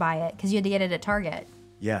States to buy it because you had to get it at Target.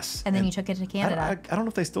 Yes. And then you took it to Canada. I don't know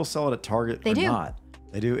if they still sell it at Target They or do. not.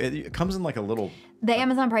 They do. It comes in like a little... The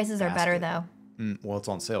Amazon prices are better, though. Well, it's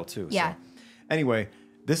on sale too. Yeah. So. Anyway,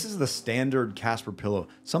 this is the standard Casper pillow.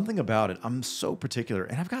 Something about it, I'm so particular,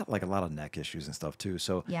 and I've got like a lot of neck issues and stuff too.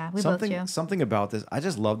 So yeah, we both do. Something about this, I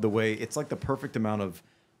just love the way it's like the perfect amount of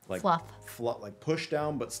like fluff, like push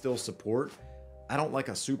down, but still support. I don't like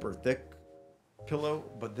a super thick pillow,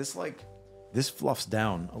 but this fluffs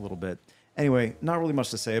down a little bit, Anyway, not really much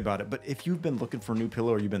to say about it, but if you've been looking for a new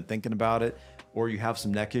pillow or you've been thinking about it or you have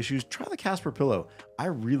some neck issues, try the Casper pillow. I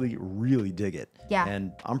really, really dig it. Yeah.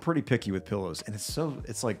 And I'm pretty picky with pillows. And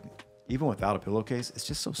it's like, even without a pillowcase, it's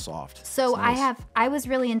just so soft. So It's nice. I was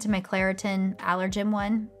really into my Claritin Allergen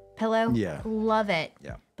one pillow. Yeah. Love it.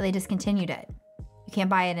 Yeah. But they discontinued it. You can't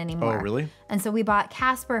buy it anymore. Oh, really? And so we bought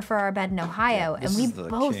Casper for our bed in Ohio, and this we is the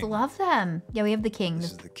both king. love them. Yeah, we have the King.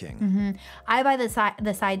 This is the king. I buy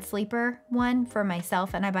the side sleeper one for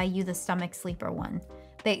myself, and I buy you the stomach sleeper one.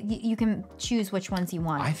 You can choose which ones you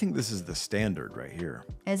want. I think this is the standard right here.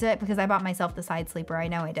 Is it? Because I bought myself the side sleeper. I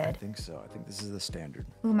know I I did. think so. I think this is the standard.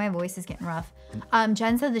 Ooh, my voice is getting rough.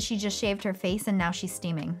 Jen said that she just shaved her face and now she's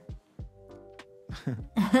steaming.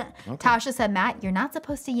 Tasha said, Matt, you're not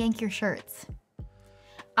supposed to yank your shirts.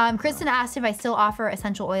 Kristen asked if I still offer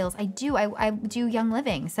essential oils. I do. I do Young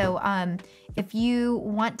Living. So if you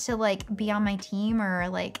want to like be on my team or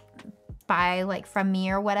like buy like from me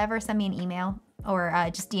or whatever, send me an email or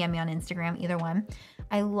just DM me on Instagram, either one.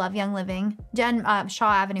 I love Young Living. Jen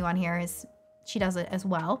Shaw Avenue on here she does it as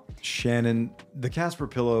well. Shannon, the Casper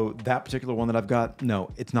pillow, that particular one that I've got,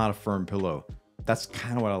 no, it's not a firm pillow. That's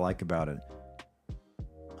kind of what I like about it.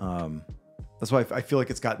 That's why I feel like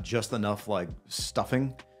it's got just enough like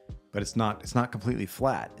stuffing, but it's not completely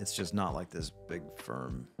flat. It's just not like this big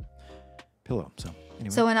firm pillow. So anyway.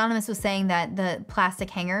 So Anonymous was saying that the plastic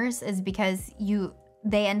hangers is because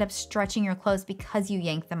they end up stretching your clothes because you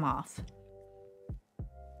yank them off.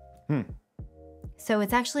 So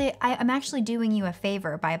it's actually, I'm actually doing you a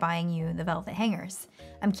favor by buying you the velvet hangers.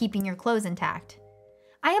 I'm keeping your clothes intact.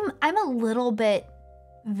 I'm a little bit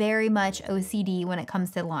very much OCD when it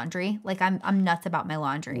comes to laundry. Like I'm nuts about my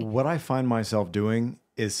laundry. What I find myself doing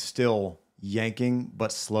is still yanking,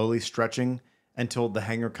 but slowly stretching until the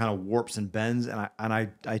hanger kind of warps and bends. And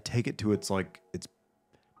I take it to its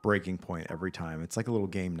breaking point every time. It's like a little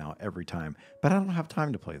game now every time, but I don't have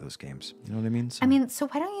time to play those games. You know what I mean? So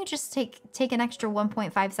why don't you just take an extra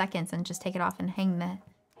 1.5 seconds and just take it off and hang the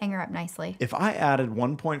hanger up nicely? If I added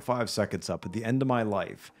 1.5 seconds up at the end of my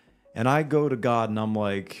life and I go to God and I'm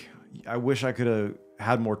like, I wish I could have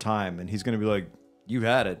had more time. And he's going to be like, you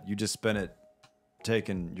had it. You just spent it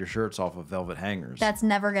taking your shirts off of velvet hangers. That's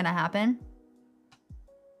never going to happen.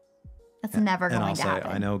 That's never going to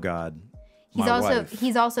happen. I know God. He's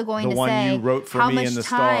also going the to one say, you wrote for how me much in the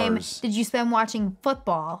time stars. did you spend watching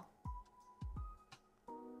football?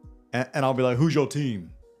 And I'll be like, who's your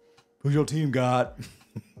team? Who's your team, God?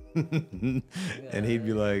 And he'd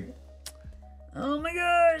be like, oh my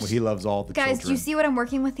gosh. well, he loves all the Guys, children. do you see what I'm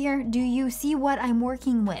working with here? Do you see what I'm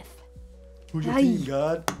working with? Who's your team,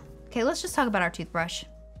 God? Okay, let's just talk about our toothbrush.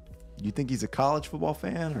 You think he's a college football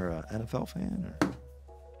fan or an NFL fan? Or?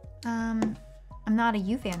 I'm not a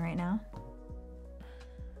U fan right now.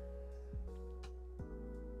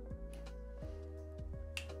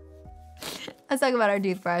 Let's talk about our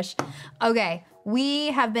toothbrush. Okay, we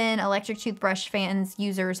have been electric toothbrush fans,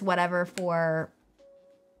 users, whatever, for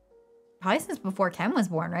probably since before Ken was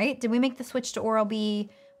born, right? Did we make the switch to Oral-B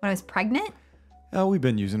when I was pregnant? Oh, we've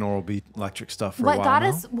been using Oral-B electric stuff for a while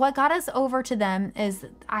now. What got us over to them is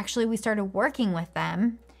actually we started working with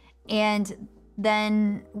them, and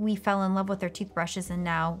then we fell in love with their toothbrushes, and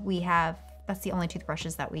now that's the only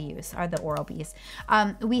toothbrushes that we use are the Oral-B's.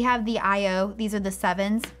 We have the IO. These are the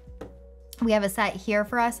 7s. We have a set here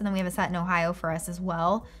for us, and then we have a set in Ohio for us as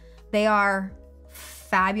well. They are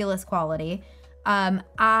fabulous quality.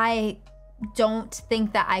 I don't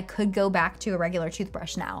think that I could go back to a regular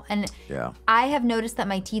toothbrush now. And Yeah. I have noticed that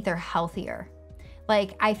my teeth are healthier.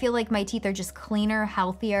 Like, I feel like my teeth are just cleaner,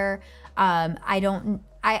 healthier. I'm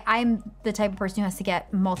the type of person who has to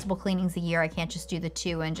get multiple cleanings a year. I can't just do the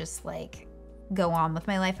 2 and just like go on with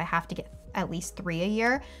my life. I have to get at least 3 a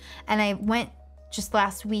year. And I went just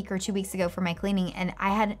last week or 2 weeks ago for my cleaning, and I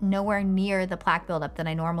had nowhere near the plaque buildup that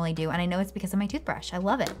I normally do. And I know it's because of my toothbrush. I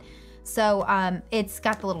love it. So it's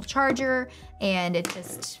got the little charger, and it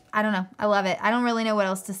just, I don't know. I love it. I don't really know what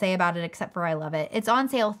else to say about it except for I love it. It's on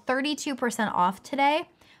sale 32% off today,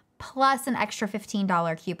 plus an extra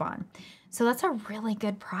 $15 coupon. So that's a really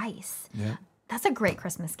good price. Yeah. That's a great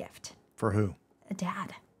Christmas gift. For who? A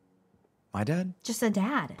dad. My dad? Just a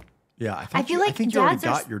dad. Yeah, I feel I like think you already dads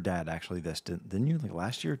are got your dad actually this, didn't you? Like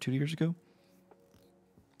last year or 2 years ago?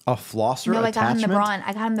 A flosser No, I got him attachment? the Braun.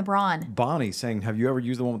 I got him the Braun. Bonnie saying, have you ever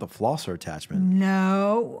used the one with the flosser attachment?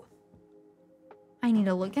 No. I need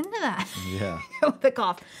to look into that. Yeah. With the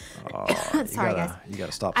cough. Sorry, guys. guys. You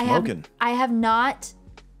gotta stop I smoking. have not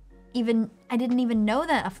even, I didn't even know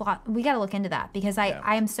that a floss, we got to look into that because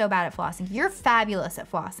I am so bad at flossing. You're fabulous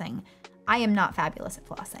at flossing. I am not fabulous at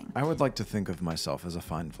flossing. I would like to think of myself as a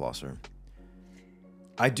fine flosser.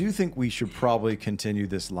 I do think we should probably continue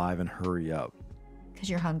this live and hurry up. Because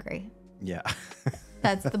you're hungry. Yeah.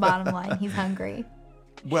 That's the bottom line. He's hungry.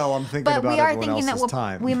 Well, I'm thinking But about we are everyone thinking that else's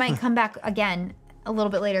time. we might come back again a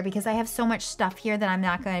little bit later because I have so much stuff here that I'm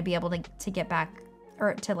not going to be able to get back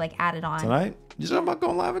or to like add it on. Tonight? You talking about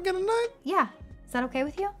going live again tonight? Yeah. Is that okay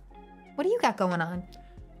with you? What do you got going on?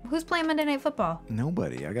 Who's playing Monday Night Football?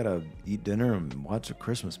 Nobody. I gotta eat dinner and watch a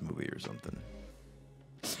Christmas movie or something.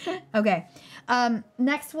 Okay.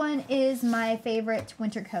 Next one is my favorite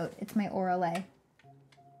winter coat. It's my Orale,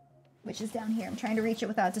 which is down here. I'm trying to reach it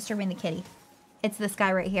without disturbing the kitty. It's this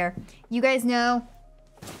guy right here. You guys know,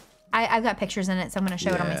 I've got pictures in it, so I'm going to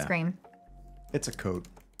show it on my Yeah. screen. It's a coat.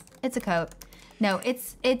 It's a coat. No,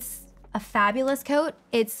 it's a fabulous coat.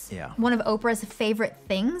 It's one of Oprah's favorite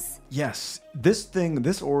things. Yes. This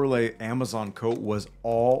Orale Amazon coat was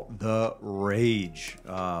all the rage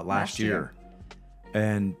last year.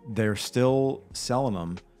 And they're still selling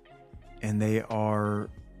them. And they are,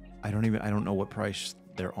 I don't know what price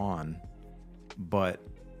they're on, but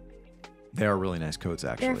they are really nice coats,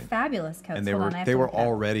 actually. They're fabulous coats. And they were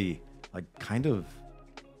already like kind of,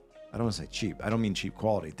 I don't want to say cheap. I don't mean cheap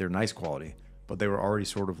quality. They're nice quality, but they were already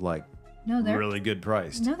sort of like really good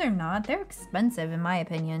priced. No, they're not. They're expensive in my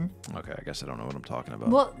opinion. Okay, I guess I don't know what I'm talking about.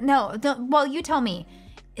 Well, no, well, you tell me.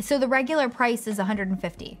 So the regular price is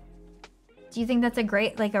 $150. Do you think that's a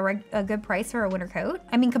great, like a good price for a winter coat?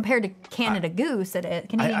 I mean, compared to Canada Goose, Canadian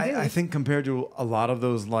Goose. I think compared to a lot of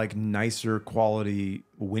those like nicer quality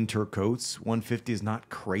winter coats, $150 is not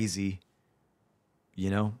crazy. You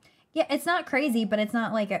know? Yeah, it's not crazy, but it's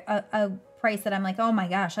not like a price that I'm like, oh my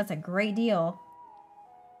gosh, that's a great deal.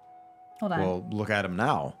 Hold on. Well, look at them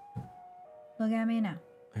now. Look at me now.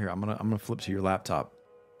 Here, I'm gonna flip to your laptop.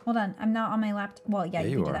 Hold on, I'm not on my laptop. Well, yeah,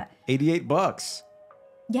 you can do that. $88.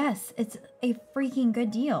 Yes, it's a freaking good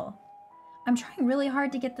deal. I'm trying really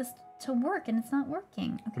hard to get this to work, and it's not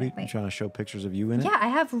working. Okay, What are you trying to show pictures of you in it? Yeah, I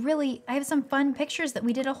have some fun pictures that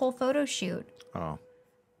we did a whole photo shoot. Oh.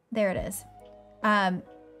 There it is.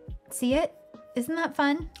 See it? Isn't that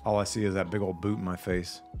fun? All I see is that big old boot in my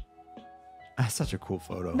face. That's such a cool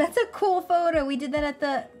photo. That's a cool photo. We did that at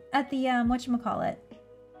the whatchamacallit?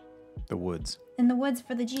 The woods. In the woods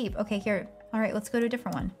for the Jeep. Okay, here. All right, let's go to a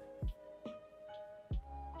different one.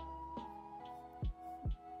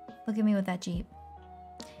 Look at me with that Jeep.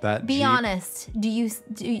 Be Jeep, honest. Do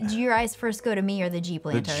your eyes first go to me or the Jeep,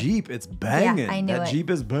 Lanter? The Jeep, it's banging. Yeah, I knew that it. Jeep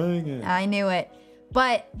is banging. I knew it.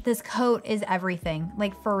 But this coat is everything.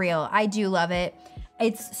 Like, for real. I do love it.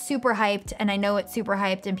 It's super hyped, and I know it's super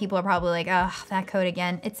hyped, and people are probably like, oh, that coat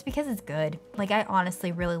again. It's because it's good. Like, I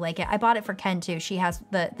honestly really like it. I bought it for Ken, too. She has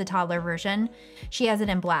the toddler version. She has it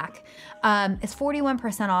in black. It's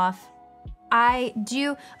 41% off. I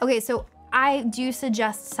do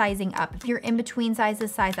suggest sizing up. If you're in between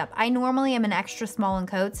sizes, size up. I normally am an extra small in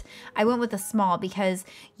coats. I went with a small because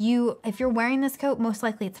if you're wearing this coat, most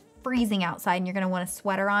likely it's freezing outside and you're gonna want a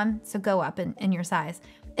sweater on, so go up in your size.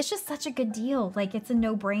 It's just such a good deal. Like, it's a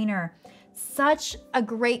no-brainer. Such a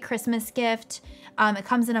great Christmas gift. It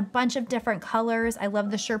comes in a bunch of different colors. I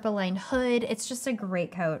love the Sherpa lined hood. It's just a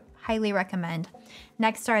great coat. Highly recommend.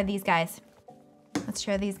 Next are these guys. Let's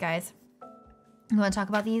share these guys. You wanna talk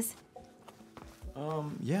about these?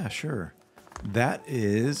 Yeah, sure. That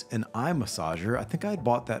is an eye massager. I think I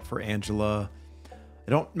bought that for Angela.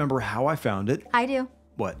 I don't remember how I found it. I do.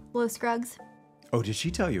 What? Blow Scruggs. Oh, did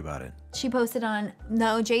she tell you about it? She posted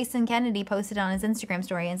Jason Kennedy posted on his Instagram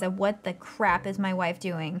story and said, what the crap is my wife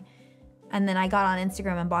doing? And then I got on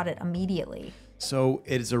Instagram and bought it immediately. So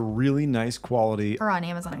it is a really nice quality. Or on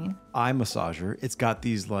Amazon, I mean. Eye massager. It's got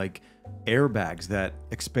these like airbags that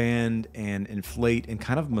expand and inflate and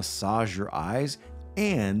kind of massage your eyes,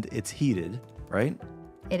 and it's heated, right?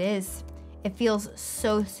 It is. It feels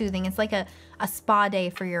so soothing. It's like a spa day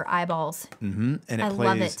for your eyeballs. Mm-hmm. And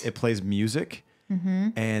love it. It plays music,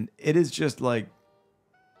 and it is just like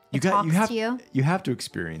you have to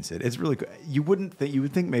experience it. It's really good. You would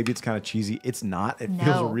think maybe it's kind of cheesy. It's not. It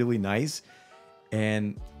feels really nice,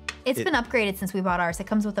 and it's been upgraded since we bought ours. It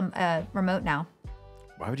comes with a remote now.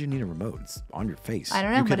 Why would you need a remote? It's on your face. I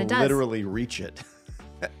don't know, but it does. You can literally reach it.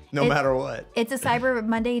 No matter what. It's a Cyber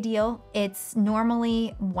Monday deal. It's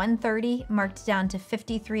normally $130, marked down to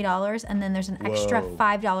 $53, and then there's an extra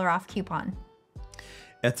 $5 off coupon.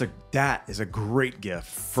 That is a great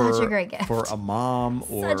gift. Such a great gift. For a mom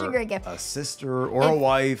or Such a great gift. A sister or a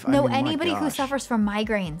wife. Anybody who suffers from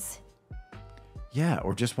migraines. Yeah,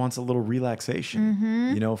 or just wants a little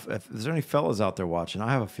relaxation. You know, if there's any fellas out there watching,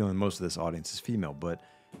 I have a feeling most of this audience is female, but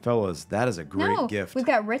fellas, that is a great gift. We've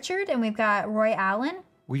got Richard and we've got Roy Allen.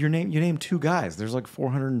 Well, you name two guys. There's like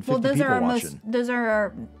 450 Well, those people are our watching. those are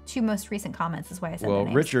our two most recent comments. Is why I said Well, their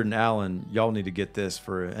names. Richard and Alan, y'all need to get this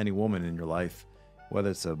for any woman in your life, whether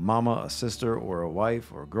it's a mama, a sister, or a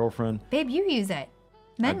wife, or a girlfriend. Babe, you use it.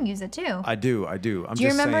 Men use it too. I do. Do you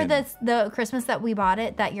remember the Christmas that we bought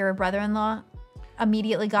it, that your brother-in-law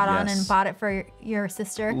immediately got on and bought it for your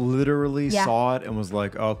sister? Literally saw it and was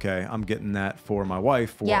like, okay, I'm getting that for my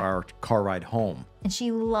wife for our car ride home. And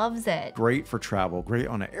she loves it. Great for travel. Great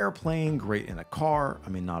on an airplane. Great in a car. I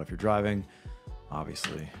mean, not if you're driving,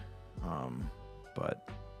 obviously. But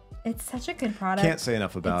it's such a good product. Can't say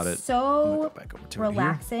enough about it. So back over to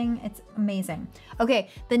relaxing. It's amazing.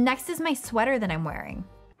 Okay, the next is my sweater that I'm wearing.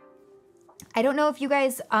 I don't know if you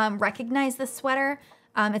guys recognize this sweater.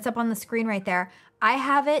 It's up on the screen right there. I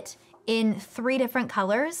have it in 3 different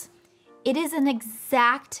colors. It is an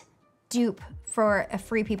exact dupe for a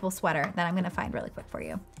Free People sweater that I'm gonna find really quick for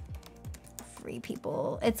you. Free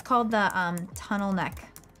People. It's called the tunnel neck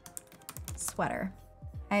sweater.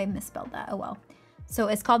 I misspelled that. Oh well. So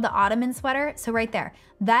it's called the Ottoman sweater. So right there,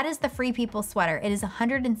 that is the Free People sweater. It is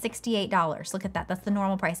 $168. Look at that. That's the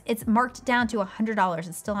normal price. It's marked down to $100.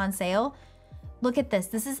 It's still on sale. Look at this.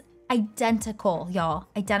 This is identical, y'all.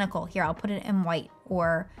 Identical. Here, I'll put it in white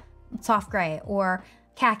or soft gray or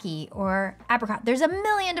khaki or apricot. There's a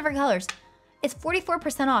million different colors. It's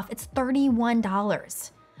 44% off. It's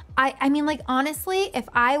 $31. I mean, like, honestly, if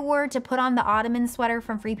I were to put on the Ottoman sweater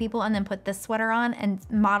from Free People and then put this sweater on and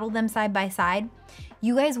model them side by side,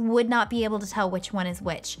 you guys would not be able to tell which one is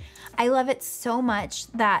which. I love it so much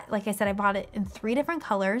that, like I said, I bought it in 3 different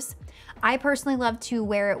colors. I personally love to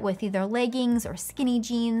wear it with either leggings or skinny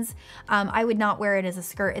jeans. I would not wear it as a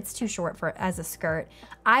skirt. It's too short for as a skirt.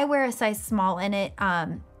 I wear a size small in it.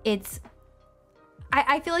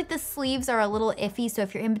 I feel like the sleeves are a little iffy, so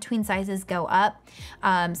if you're in between sizes, go up.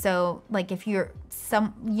 So like if you're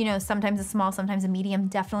sometimes a small, sometimes a medium,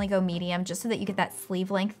 definitely go medium just so that you get that sleeve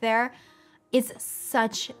length there. It's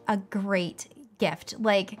such a great gift.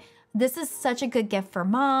 Like, this is such a good gift for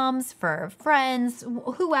moms, for friends,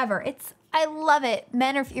 whoever. I love it.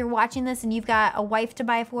 Men, if you're watching this and you've got a wife to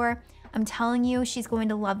buy for, I'm telling you, she's going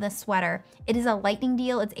to love this sweater. It is a lightning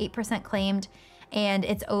deal. It's 8% claimed. And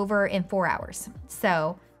it's over in 4 hours.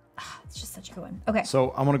 So it's just such a good one. Okay. So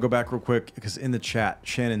I want to go back real quick because in the chat,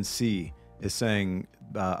 Shannon C is saying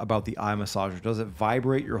about the eye massager. Does it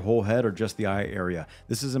vibrate your whole head or just the eye area?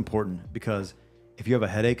 This is important because if you have a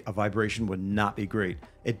headache, a vibration would not be great.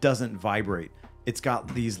 It doesn't vibrate. It's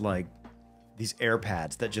got these air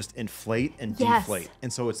pads that just inflate and deflate.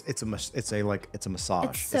 And so it's a massage.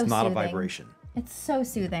 It's so not soothing. A vibration. It's so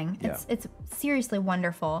soothing. Yeah. It's seriously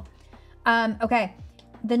wonderful. Okay,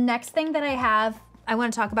 the next thing that I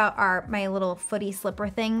want to talk about are my little footy slipper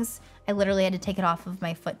things. I literally had to take it off of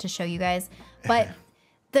my foot to show you guys. But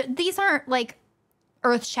these aren't like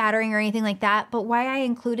earth shattering or anything like that. But why I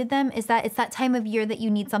included them is that it's that time of year that you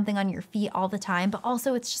need something on your feet all the time. But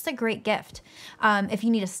also it's just a great gift. If you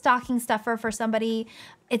need a stocking stuffer for somebody,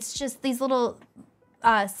 it's just these little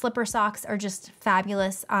slipper socks are just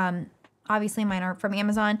fabulous. Obviously mine are from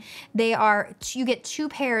Amazon. You get 2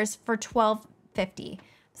 pairs for $12.50.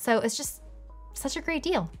 So it's just such a great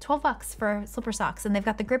deal. $12 for slipper socks. And they've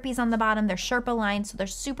got the grippies on the bottom. They're Sherpa lined, so they're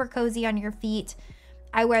super cozy on your feet.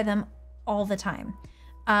 I wear them all the time.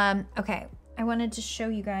 Okay, I wanted to show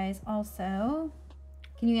you guys also.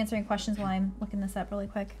 Can you answer any questions while I'm looking this up really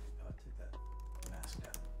quick? I'll take that mask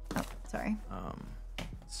down. Oh, sorry.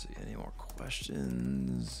 Let's see, any more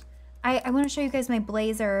questions? I want to show you guys my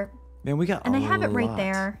blazer. Man, we got I have it right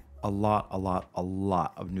there. A lot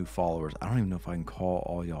of new followers. I don't even know if I can call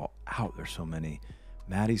all y'all out. There's so many.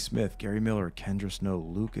 Maddie Smith, Gary Miller, Kendra Snow,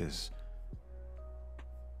 Lucas,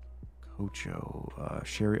 Cocho,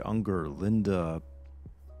 Sherry Unger, Linda,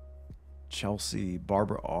 Chelsea,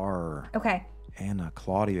 Barbara R. Okay. Anna,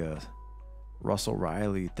 Claudia, Russell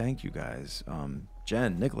Riley. Thank you guys.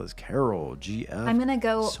 Jen, Nicholas, Carol, GF. I'm gonna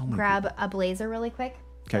go grab a blazer really quick.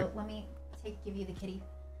 Okay. So let me give you the kitty.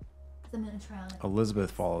 I'm gonna try on it.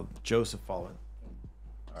 Elizabeth followed. Joseph followed.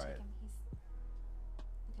 All right.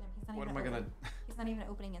 He's What am I gonna? He's not even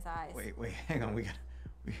opening his eyes. Wait, hang on.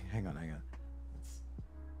 Hang on.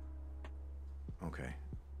 Okay.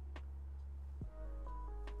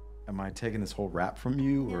 Am I taking this whole wrap from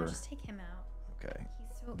you, No, or? just take him out. Okay.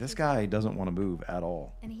 He's Guy doesn't want to move at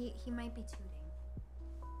all. And he might be tooting.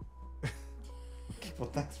 Well,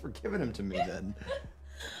 thanks for giving him to me then.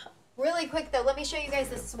 Really quick though, let me show you guys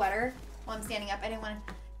this sweater while I'm standing up. I didn't want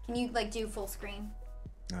to. Can you like do full screen?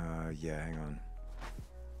 Yeah. Hang on.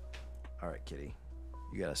 All right, kitty.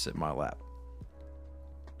 You gotta sit in my lap.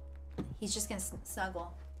 He's just gonna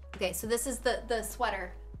snuggle. Okay, so this is the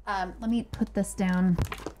sweater. Let me put this down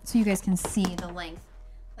so you guys can see the length.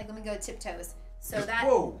 Like, let me go tiptoes. So that.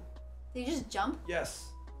 Whoa. Did you just jump? Yes.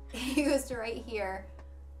 He goes to right here.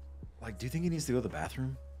 Like, do you think he needs to go to the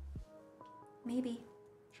bathroom? Maybe.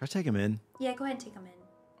 Should I take him in? Yeah, go ahead and take him in.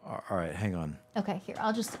 All right, hang on. Okay, here.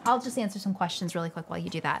 I'll just answer some questions really quick while you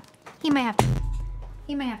do that. He might have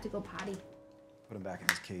to go potty. Put him back in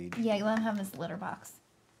his cage. Yeah, let him have his litter box.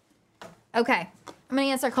 Okay, I'm gonna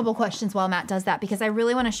answer a couple questions while Matt does that because I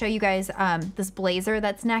really want to show you guys this blazer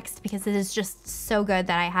that's next because it is just so good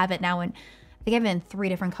that I have it now in, I think I have it in 3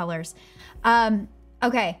 different colors.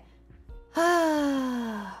 Okay.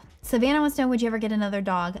 Savannah wants to know, would you ever get another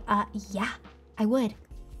dog? Yeah, I would.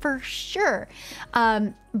 For sure.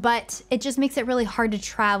 But it just makes it really hard to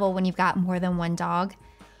travel when you've got more than one dog.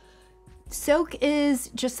 Soak is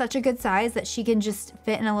just such a good size that she can just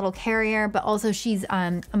fit in a little carrier, but also she's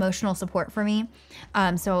emotional support for me.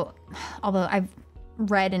 So although I've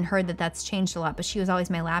read and heard that that's changed a lot, but she was always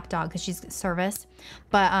my lap dog because she's service.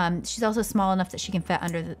 But she's also small enough that she can fit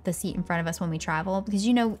under the seat in front of us when we travel. Because,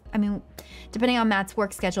 you know, I mean, depending on Matt's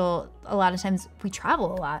work schedule, a lot of times we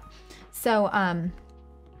travel a lot. So,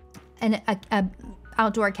 and a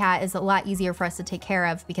outdoor cat is a lot easier for us to take care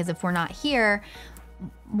of because if we're not here,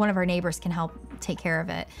 one of our neighbors can help take care of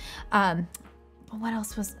it. But what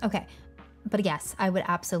else was, okay. But yes, I would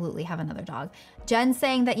absolutely have another dog. Jen's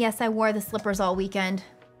saying that yes, I wore the slippers all weekend.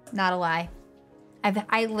 Not a lie.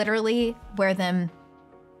 I literally wear them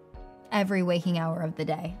every waking hour of the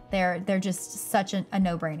day. They're just such a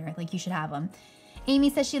no-brainer. Like, you should have them. Amy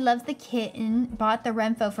says she loves the kitten. Bought the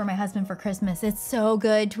Renfo for my husband for Christmas. It's so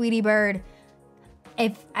good, Tweety Bird.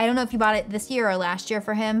 I don't know if you bought it this year or last year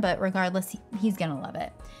for him, but regardless, he's gonna love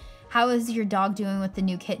it. How is your dog doing with the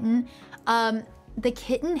new kitten? The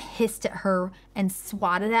kitten hissed at her and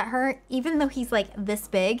swatted at her, even though he's like this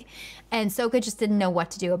big. And Soka just didn't know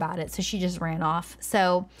what to do about it, so she just ran off.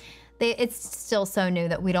 So it's still so new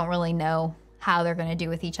that we don't really know how they're gonna do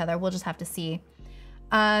with each other. We'll just have to see.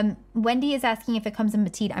 Wendy is asking if it comes in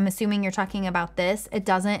petite. I'm assuming you're talking about this. It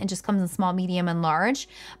doesn't. It just comes in small, medium, and large.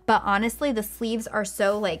 But honestly, the sleeves are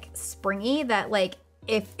so like springy that like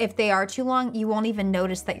if they are too long, you won't even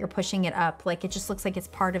notice that you're pushing it up. Like, it just looks like it's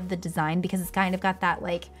part of the design because it's kind of got that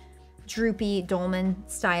like droopy dolman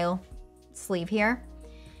style sleeve here.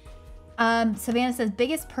 Savannah says,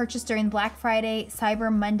 biggest purchase during Black Friday,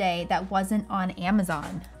 Cyber Monday that wasn't on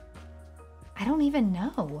Amazon. I don't even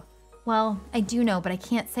know. Well, I do know, but I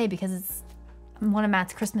can't say because it's one of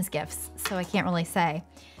Matt's Christmas gifts, so I can't really say.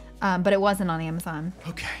 But it wasn't on Amazon.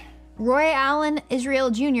 Okay. Roy Allen Israel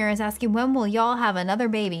Jr. is asking, when will y'all have another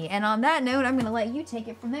baby? And on that note, I'm going to let you take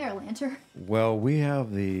it from there, Lanter. Well, we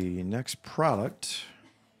have the next product.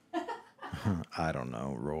 I don't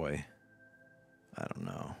know, Roy. I don't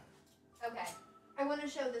know. Okay. I want to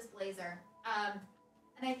show this blazer. And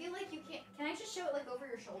I feel like you can't... Can I just show it like over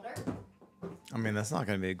your shoulder? I mean, that's not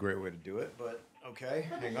going to be a great way to do it, but okay.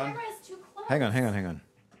 But hang the on. camera is too close. Hang on.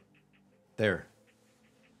 There.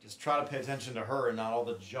 Just try to pay attention to her and not all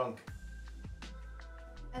the junk.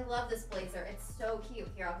 I love this blazer. It's so cute.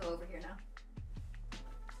 Here, I'll go over here now.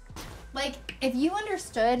 Like, if you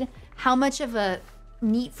understood how much of a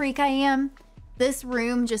neat freak I am, this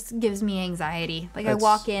room just gives me anxiety. Like, I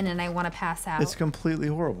walk in and I want to pass out. It's completely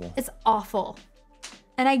horrible. It's awful.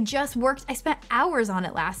 And I spent hours on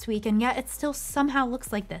it last week, and yet it still somehow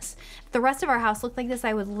looks like this. If the rest of our house looked like this,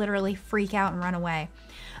 I would literally freak out and run away.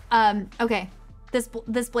 Okay,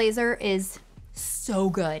 this blazer is so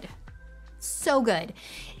good. So good.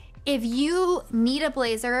 If you need a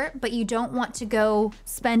blazer, but you don't want to go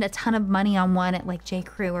spend a ton of money on one at like J.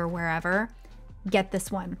 Crew or wherever, get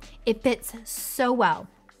this one. It fits so well.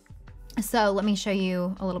 So let me show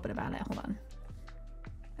you a little bit about it. Hold on.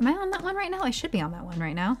 Am I on that one right now? I should be on that one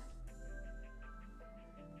right now.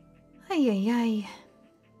 Ay.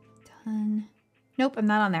 Done. Nope, I'm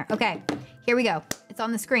not on there. Okay, here we go. It's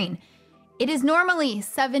on the screen. It is normally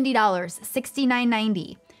 $70,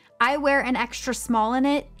 $69.90. I wear an extra small in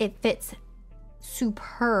it. It fits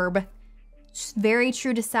superb. Just very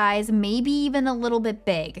true to size, maybe even a little bit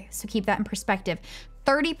big. So keep that in perspective.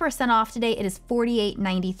 30% off today. It is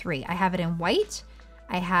 $48.93. I have it in white.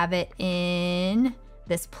 I have it in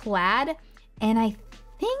this plaid, and I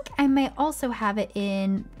think I might also have it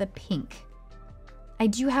in the pink. I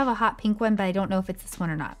do have a hot pink one, but I don't know if it's this one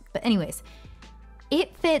or not. But anyways,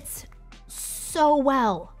 it fits so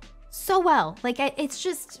well. So well. Like, it's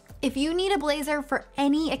just, if you need a blazer for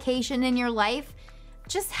any occasion in your life,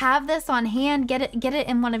 just have this on hand. Get it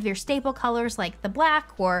in one of your staple colors like the black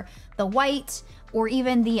or the white or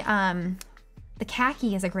even the The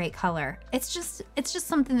khaki is a great color. It's just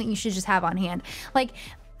something that you should just have on hand. Like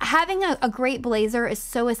having a great blazer is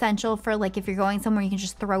so essential for like if you're going somewhere, you can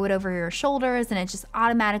just throw it over your shoulders and it just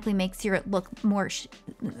automatically makes your look more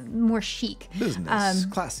chic. Business,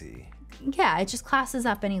 classy. Yeah, it just classes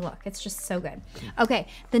up any look. It's just so good. Okay,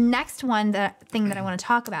 the next thing that I want to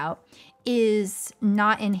talk about is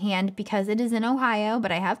not in hand because it is in Ohio,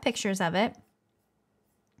 but I have pictures of it.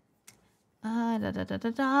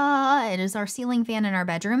 It is our ceiling fan in our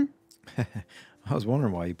bedroom. I was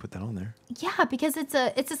wondering why you put that on there. Yeah, because it's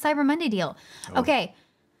a Cyber Monday deal. Oh. Okay,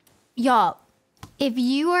 y'all, if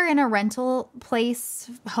you are in a rental place,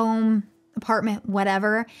 home, apartment,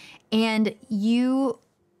 whatever, and you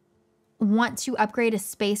want to upgrade a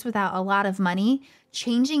space without a lot of money,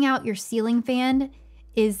 changing out your ceiling fan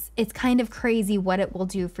it's kind of crazy what it will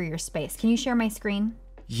do for your space. Can you share my screen?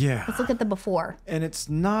 Yeah. Let's look at the before. And it's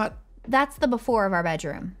not... That's the before of our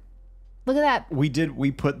bedroom. Look at that.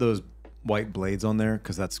 We put those white blades on there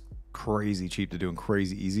because that's crazy cheap to do and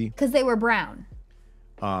crazy easy. Because they were brown.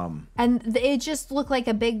 And it just looked like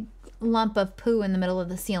a big lump of poo in the middle of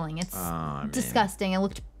the ceiling. It's disgusting. It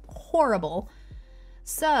looked horrible.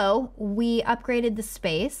 So we upgraded the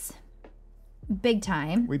space big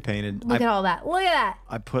time. We painted. Look at all that. Look at that.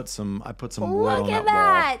 I put some wood Look on at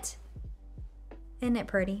that wall. Isn't it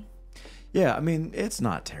pretty? Yeah, I mean, it's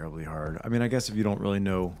not terribly hard. I mean, I guess if you don't really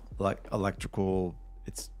know like electrical,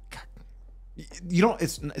 it's not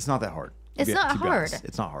that hard. It's not hard.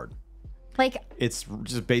 It's not hard. Like, it's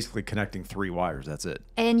just basically connecting 3 wires. That's it.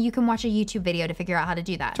 And you can watch a YouTube video to figure out how to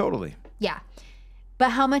do that. Totally. Yeah.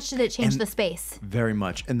 But how much did it change the space? Very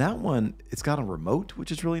much. And that one, it's got a remote,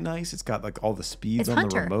 which is really nice. It's got like all the speeds on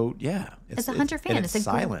the remote. Yeah. It's a Hunter fan. And it's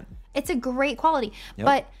silent. It's a great quality. Yep.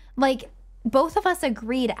 But like both of us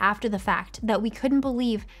agreed after the fact that we couldn't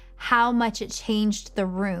believe how much it changed the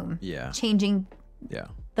room. Yeah. Changing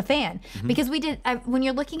the fan. Because we did, when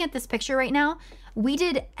you're looking at this picture right now, we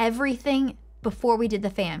did everything before we did the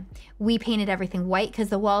fan. We painted everything white because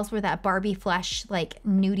the walls were that Barbie flesh, like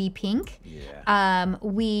nudie pink. Yeah.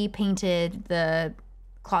 We painted the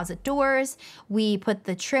closet doors. We put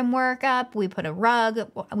the trim work up. We put a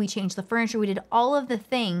rug. We changed the furniture. We did all of the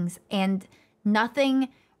things, and nothing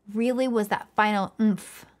really was that final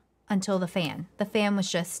oomph until the fan. The fan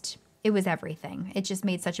was just, it was everything. It just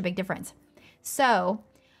made such a big difference. So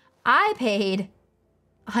I paid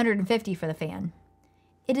 $150 for the fan.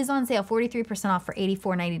 It is on sale, 43% off for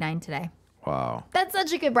 $84.99 today. Wow. That's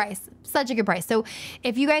such a good price. Such a good price. So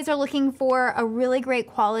if you guys are looking for a really great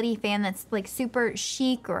quality fan that's like super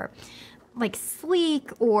chic or like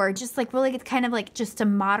sleek or just like really kind of like just to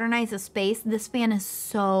modernize a space, this fan is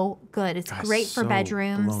so good. It's great for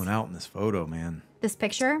bedrooms. Blown out in this photo, man. This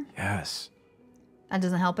picture? Yes. That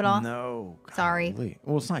doesn't help at all? No. Sorry. Golly.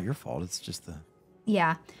 Well, it's not your fault. It's just the...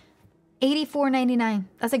 Yeah. $84.99.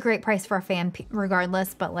 That's a great price for a fan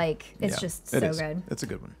regardless, but like it's just so good. It's a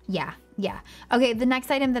good one. Yeah, yeah. Okay, the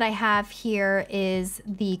next item that I have here is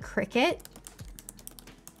the Cricut.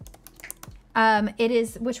 It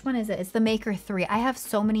is, which one is it? It's the Maker 3. I have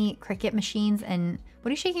so many Cricut machines, and what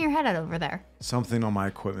are you shaking your head at over there? Something on my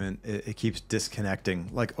equipment, it keeps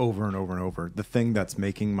disconnecting like over and over and over. The thing that's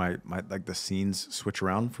making my like the scenes switch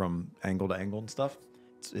around from angle to angle and stuff,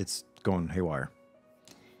 it's going haywire.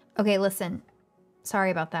 Okay, listen.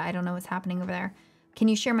 Sorry about that. I don't know what's happening over there. Can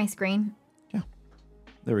you share my screen? Yeah.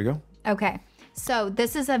 There we go. Okay. So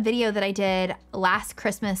this is a video that I did last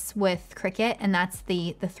Christmas with Cricut, and that's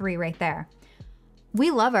the 3 right there.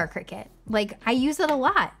 We love our Cricut. Like, I use it a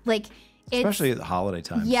lot. Like, especially at the holiday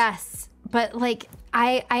times. Yes. But like,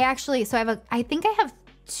 I actually, so I think I have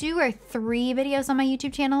 2 or 3 videos on my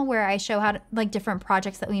YouTube channel where I show how to, like, different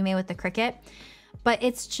projects that we made with the Cricut. But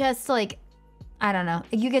it's just like, I don't know.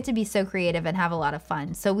 You get to be so creative and have a lot of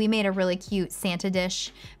fun. So we made a really cute Santa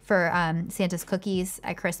dish for Santa's cookies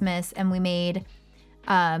at Christmas. And we made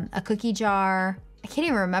a cookie jar. I can't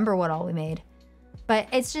even remember what all we made. But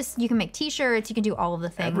it's just, you can make t-shirts. You can do all of the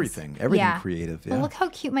things. Everything creative. Yeah. Well, look how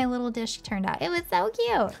cute my little dish turned out. It was so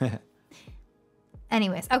cute.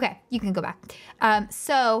 Anyways, okay. You can go back.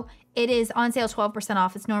 So it is on sale 12%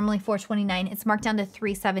 off. It's normally $429. It's marked down to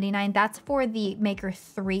 $379. That's for the Maker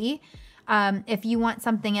 3. If you want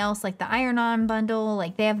something else like the iron-on bundle,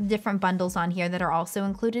 like they have different bundles on here that are also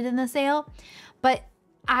included in the sale. But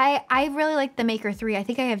I really like the Maker 3. I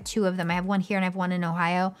think I have 2 of them. I have one here and I have one in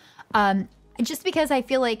Ohio. Just because I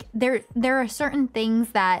feel like there are certain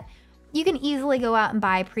things that you can easily go out and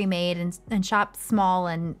buy pre-made and shop small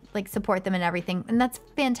and like support them and everything. And that's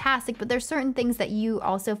fantastic. But there's certain things that you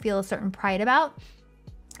also feel a certain pride about.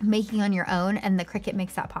 making on your own, and the Cricut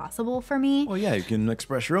makes that possible for me. Well, yeah, you can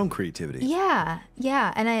express your own creativity. Yeah,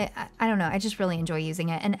 and I don't know, I just really enjoy using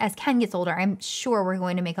it. And as Ken gets older, I'm sure we're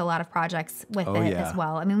going to make a lot of projects with it as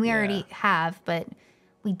well. I mean, we already have, but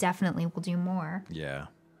we definitely will do more. Yeah.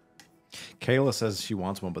 Kayla says she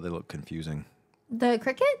wants one, but they look confusing. The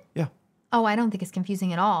Cricut? Yeah. Oh, I don't think it's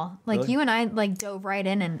confusing at all. Like Really? you and I like dove right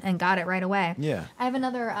in and got it right away. Yeah. I have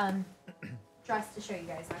another dress to show you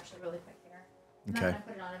guys actually really quick here. I'm not Okay. gonna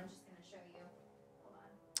put it on, I'm just gonna show you.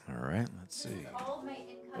 Hold on. All right, let's see. This is all of my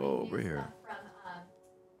incoming over new here. stuff from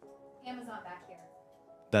Amazon back here.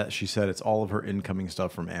 That she said it's all of her incoming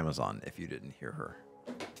stuff from Amazon, if you didn't hear her.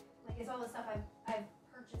 Like it's all the stuff I've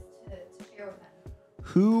purchased to share with them.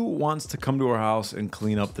 Who wants to come to our house and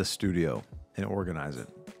clean up the studio and organize it?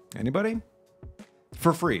 Anybody?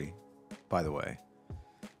 For free, by the way.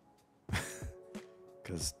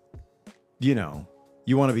 Because, you know,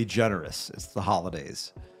 you want to be generous. It's the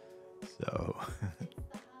holidays. So,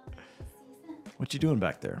 what you doing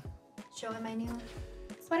back there? Showing my new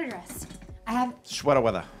sweater dress. I have. Sweater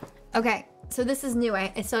weather. Okay, so this is new.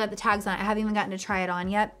 I still got the tags on it. I haven't even gotten to try it on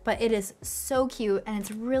yet, but it is so cute and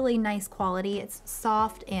it's really nice quality. It's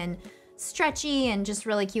soft and stretchy and just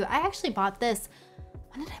really cute. I actually bought this.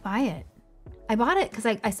 When did I buy it? I bought it because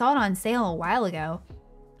I saw it on sale a while ago,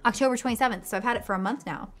 October 27th. So I've had it for a month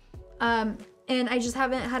now. And I just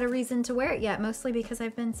haven't had a reason to wear it yet, mostly because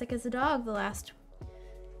I've been sick as a dog the last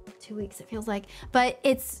 2 weeks, it feels like. But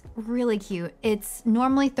it's really cute. It's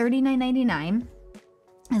normally $39.99.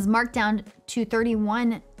 It's marked down to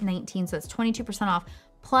 $31.19, so it's 22% off.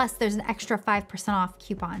 Plus, there's an extra 5% off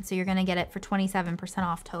coupon, so you're gonna get it for 27%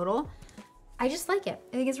 off total. I just like it.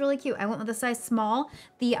 I think it's really cute. I went with a size small.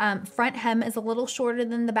 The front hem is a little shorter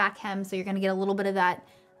than the back hem, so you're gonna get a little bit of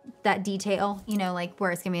that detail, you know, like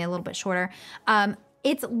where it's gonna be a little bit shorter.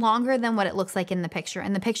 It's longer than what it looks like in the picture.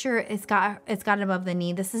 In the picture, it's got it above the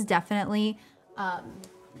knee. This is definitely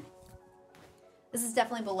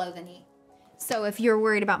below the knee. So if you're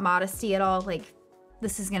worried about modesty at all, like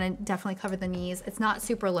this is gonna definitely cover the knees. It's not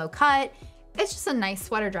super low cut. It's just a nice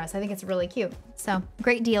sweater dress. I think it's really cute. So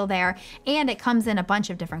great deal there. And it comes in a bunch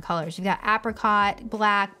of different colors. You've got apricot,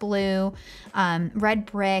 black, blue, red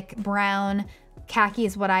brick, brown, khaki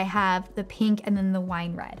is what I have, the pink, and then the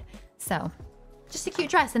wine red. So just a cute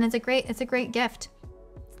dress, and it's a great gift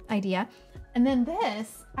idea. And then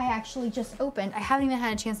this, I actually just opened. I haven't even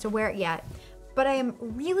had a chance to wear it yet, but I am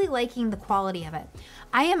really liking the quality of it.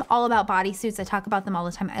 I am all about bodysuits. I talk about them all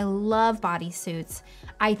the time. I love bodysuits.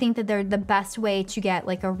 I think that they're the best way to get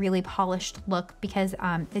like a really polished look because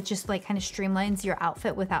it just like kind of streamlines your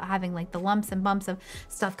outfit without having like the lumps and bumps of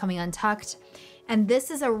stuff coming untucked. And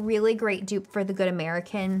this is a really great dupe for the Good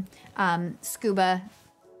American scuba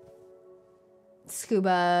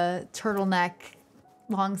turtleneck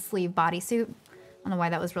long sleeve bodysuit. I don't know why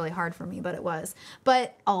that was really hard for me, but it was.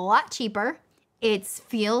 But a lot cheaper. It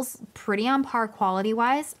feels pretty on par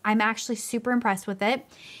quality-wise. I'm actually super impressed with it.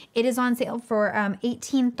 It is on sale for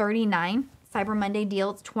 $18.39. Cyber Monday deal.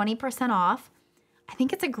 It's 20% off. I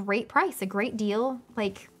think it's a great price, a great deal.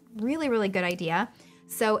 Like, really, really good idea.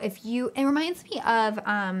 So if you, it reminds me of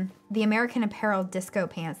the American Apparel disco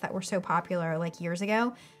pants that were so popular like years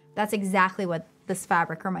ago. That's exactly what this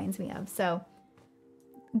fabric reminds me of. So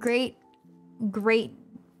great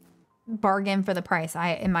bargain for the price,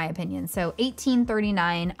 in my opinion. So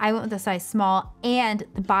 $18.39. I went with a size small, and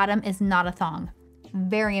the bottom is not a thong.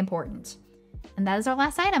 Very important. And that is our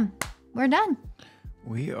last item. We're done.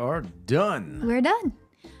 We are done. We're done.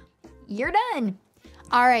 You're done.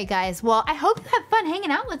 All right, guys. Well, I hope you had fun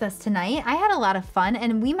hanging out with us tonight. I had a lot of fun,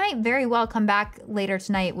 and we might very well come back later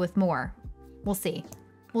tonight with more. We'll see.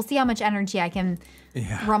 We'll see how much energy I can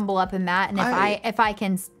rumble up in that, and if I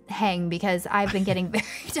can hang, because I've been getting very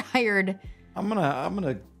tired. I'm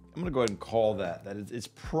gonna go ahead and call that it's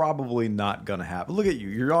probably not gonna happen. Look at you,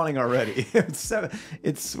 you're yawning already. It's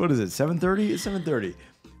what is it? 7:30? It's 7:30.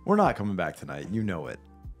 We're not coming back tonight. You know it.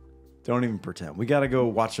 Don't even pretend. We got to go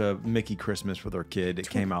watch a Mickey Christmas with our kid. It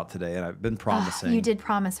came out today, and I've been promising. You did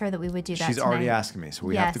promise her that we would do that. She's tonight. already asking me, so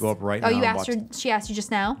we have to go up right now. Oh, you asked her? She asked you just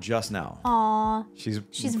now? Just now. Aw. She's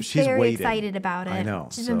very waiting. excited about it. I know.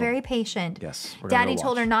 She's been very patient. Yes. We're gonna Daddy go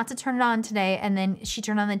told her watch. not to turn it on today, and then she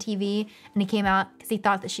turned on the TV, and he came out because he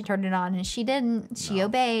thought that she turned it on, and she didn't. She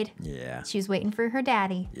obeyed. Yeah. She was waiting for her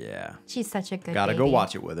daddy. Yeah. She's such a good Gotta baby. go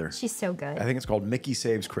watch it with her. She's so good. I think it's called Mickey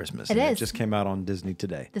Saves Christmas. It and is. It just came out on Disney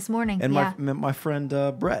today. This morning. And yeah. my friend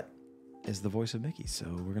Brett is the voice of Mickey, so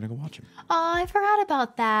we're gonna go watch him. Oh, I forgot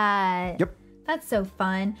about that. Yep. That's so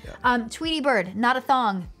fun. Tweety Bird, not a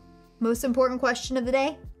thong. Most important question of the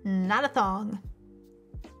day, not a thong.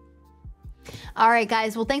 All right,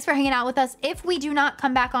 guys. Well, thanks for hanging out with us. If we do not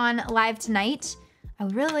come back on live tonight, I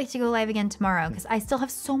would really like to go live again tomorrow because I still have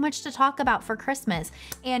so much to talk about for Christmas.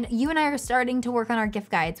 And you and I are starting to work on our gift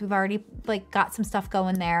guides. We've already got some stuff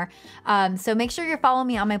going there. So make sure you're following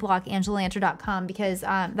me on my blog, angelalanter.com, because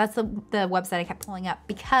that's the website I kept pulling up,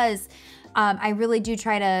 because I really do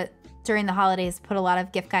try to, during the holidays, put a lot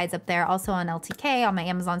of gift guides up there. Also on LTK, on my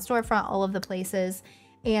Amazon storefront, all of the places.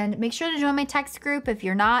 And make sure to join my text group if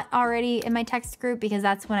you're not already in my text group, because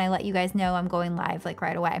that's when I let you guys know I'm going live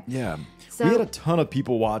right away. Yeah. So, we had a ton of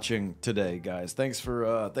people watching today, guys. Thanks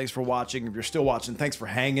for watching. If you're still watching, thanks for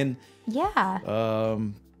hanging. Yeah. I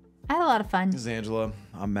had a lot of fun. This is Angela.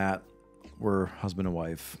 I'm Matt. We're husband and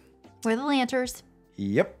wife. We're the Lanters.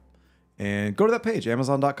 Yep. And go to that page,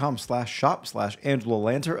 amazon.com/shop/Angela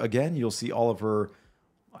Lanter. Again, you'll see all of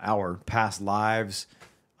our past lives.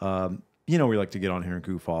 We like to get on here and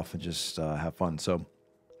goof off and just have fun. So,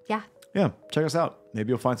 yeah, check us out. Maybe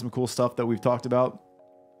you'll find some cool stuff that we've talked about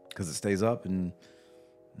because it stays up and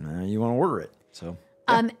you want to order it. So,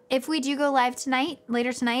 yeah. If we do go live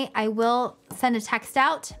later tonight, I will send a text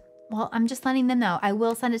out. Well, I'm just letting them know. I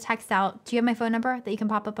will send a text out. Do you have my phone number that you can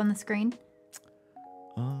pop up on the screen?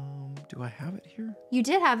 Do I have it here? You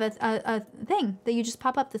did have a thing that you just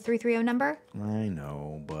pop up, the 330 number. I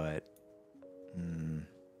know, but...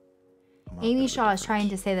 Amy Shaw is trying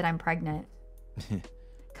to say that I'm pregnant.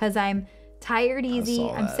 Because I'm tired easy,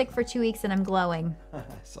 I'm sick for 2 weeks, and I'm glowing. I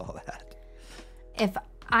saw that. If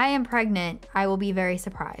I am pregnant, I will be very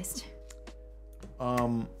surprised.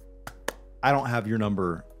 I don't have your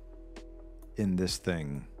number in this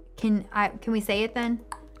thing. Can we say it then?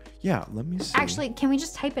 Yeah, let me see. Actually, can we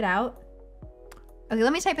just type it out? Okay,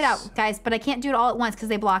 let me type it out, guys, but I can't do it all at once because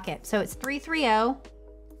they block it. So it's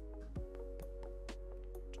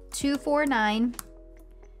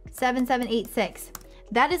 330-249-7786.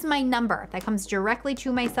 That is my number. That comes directly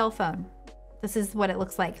to my cell phone. This is what it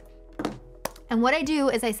looks like. And what I do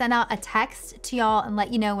is I send out a text to y'all and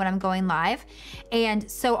let you know when I'm going live. And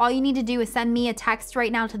so all you need to do is send me a text right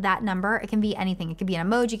now to that number. It can be anything. It can be an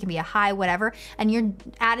emoji, it can be a hi, whatever. And you're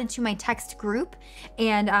added to my text group.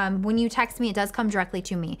 And when you text me, it does come directly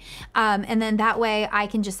to me. And then that way I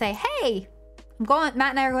can just say, hey, Matt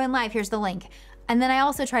and I are going live. Here's the link. And then I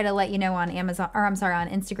also try to let you know on Amazon, or I'm sorry, on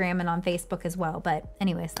Instagram and on Facebook as well. But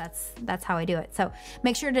anyways, that's how I do it. So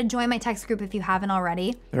make sure to join my text group if you haven't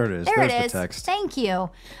already. There it is. There's the text. Thank you.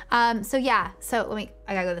 So yeah, I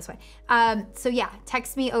gotta go this way. So yeah,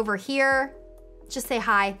 text me over here. Just say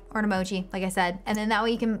hi or an emoji, like I said. And then that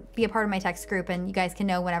way you can be a part of my text group and you guys can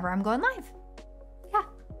know whenever I'm going live. Yeah.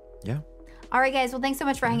 Yeah. All right, guys. Well, thanks so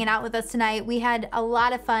much for hanging out with us tonight. We had a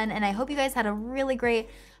lot of fun, and I hope you guys had a really great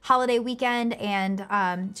holiday weekend, and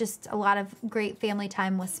just a lot of great family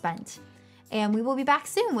time was spent. And we will be back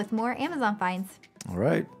soon with more Amazon finds. All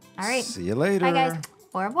right. All right. See you later. Bye, guys.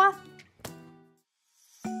 Au revoir.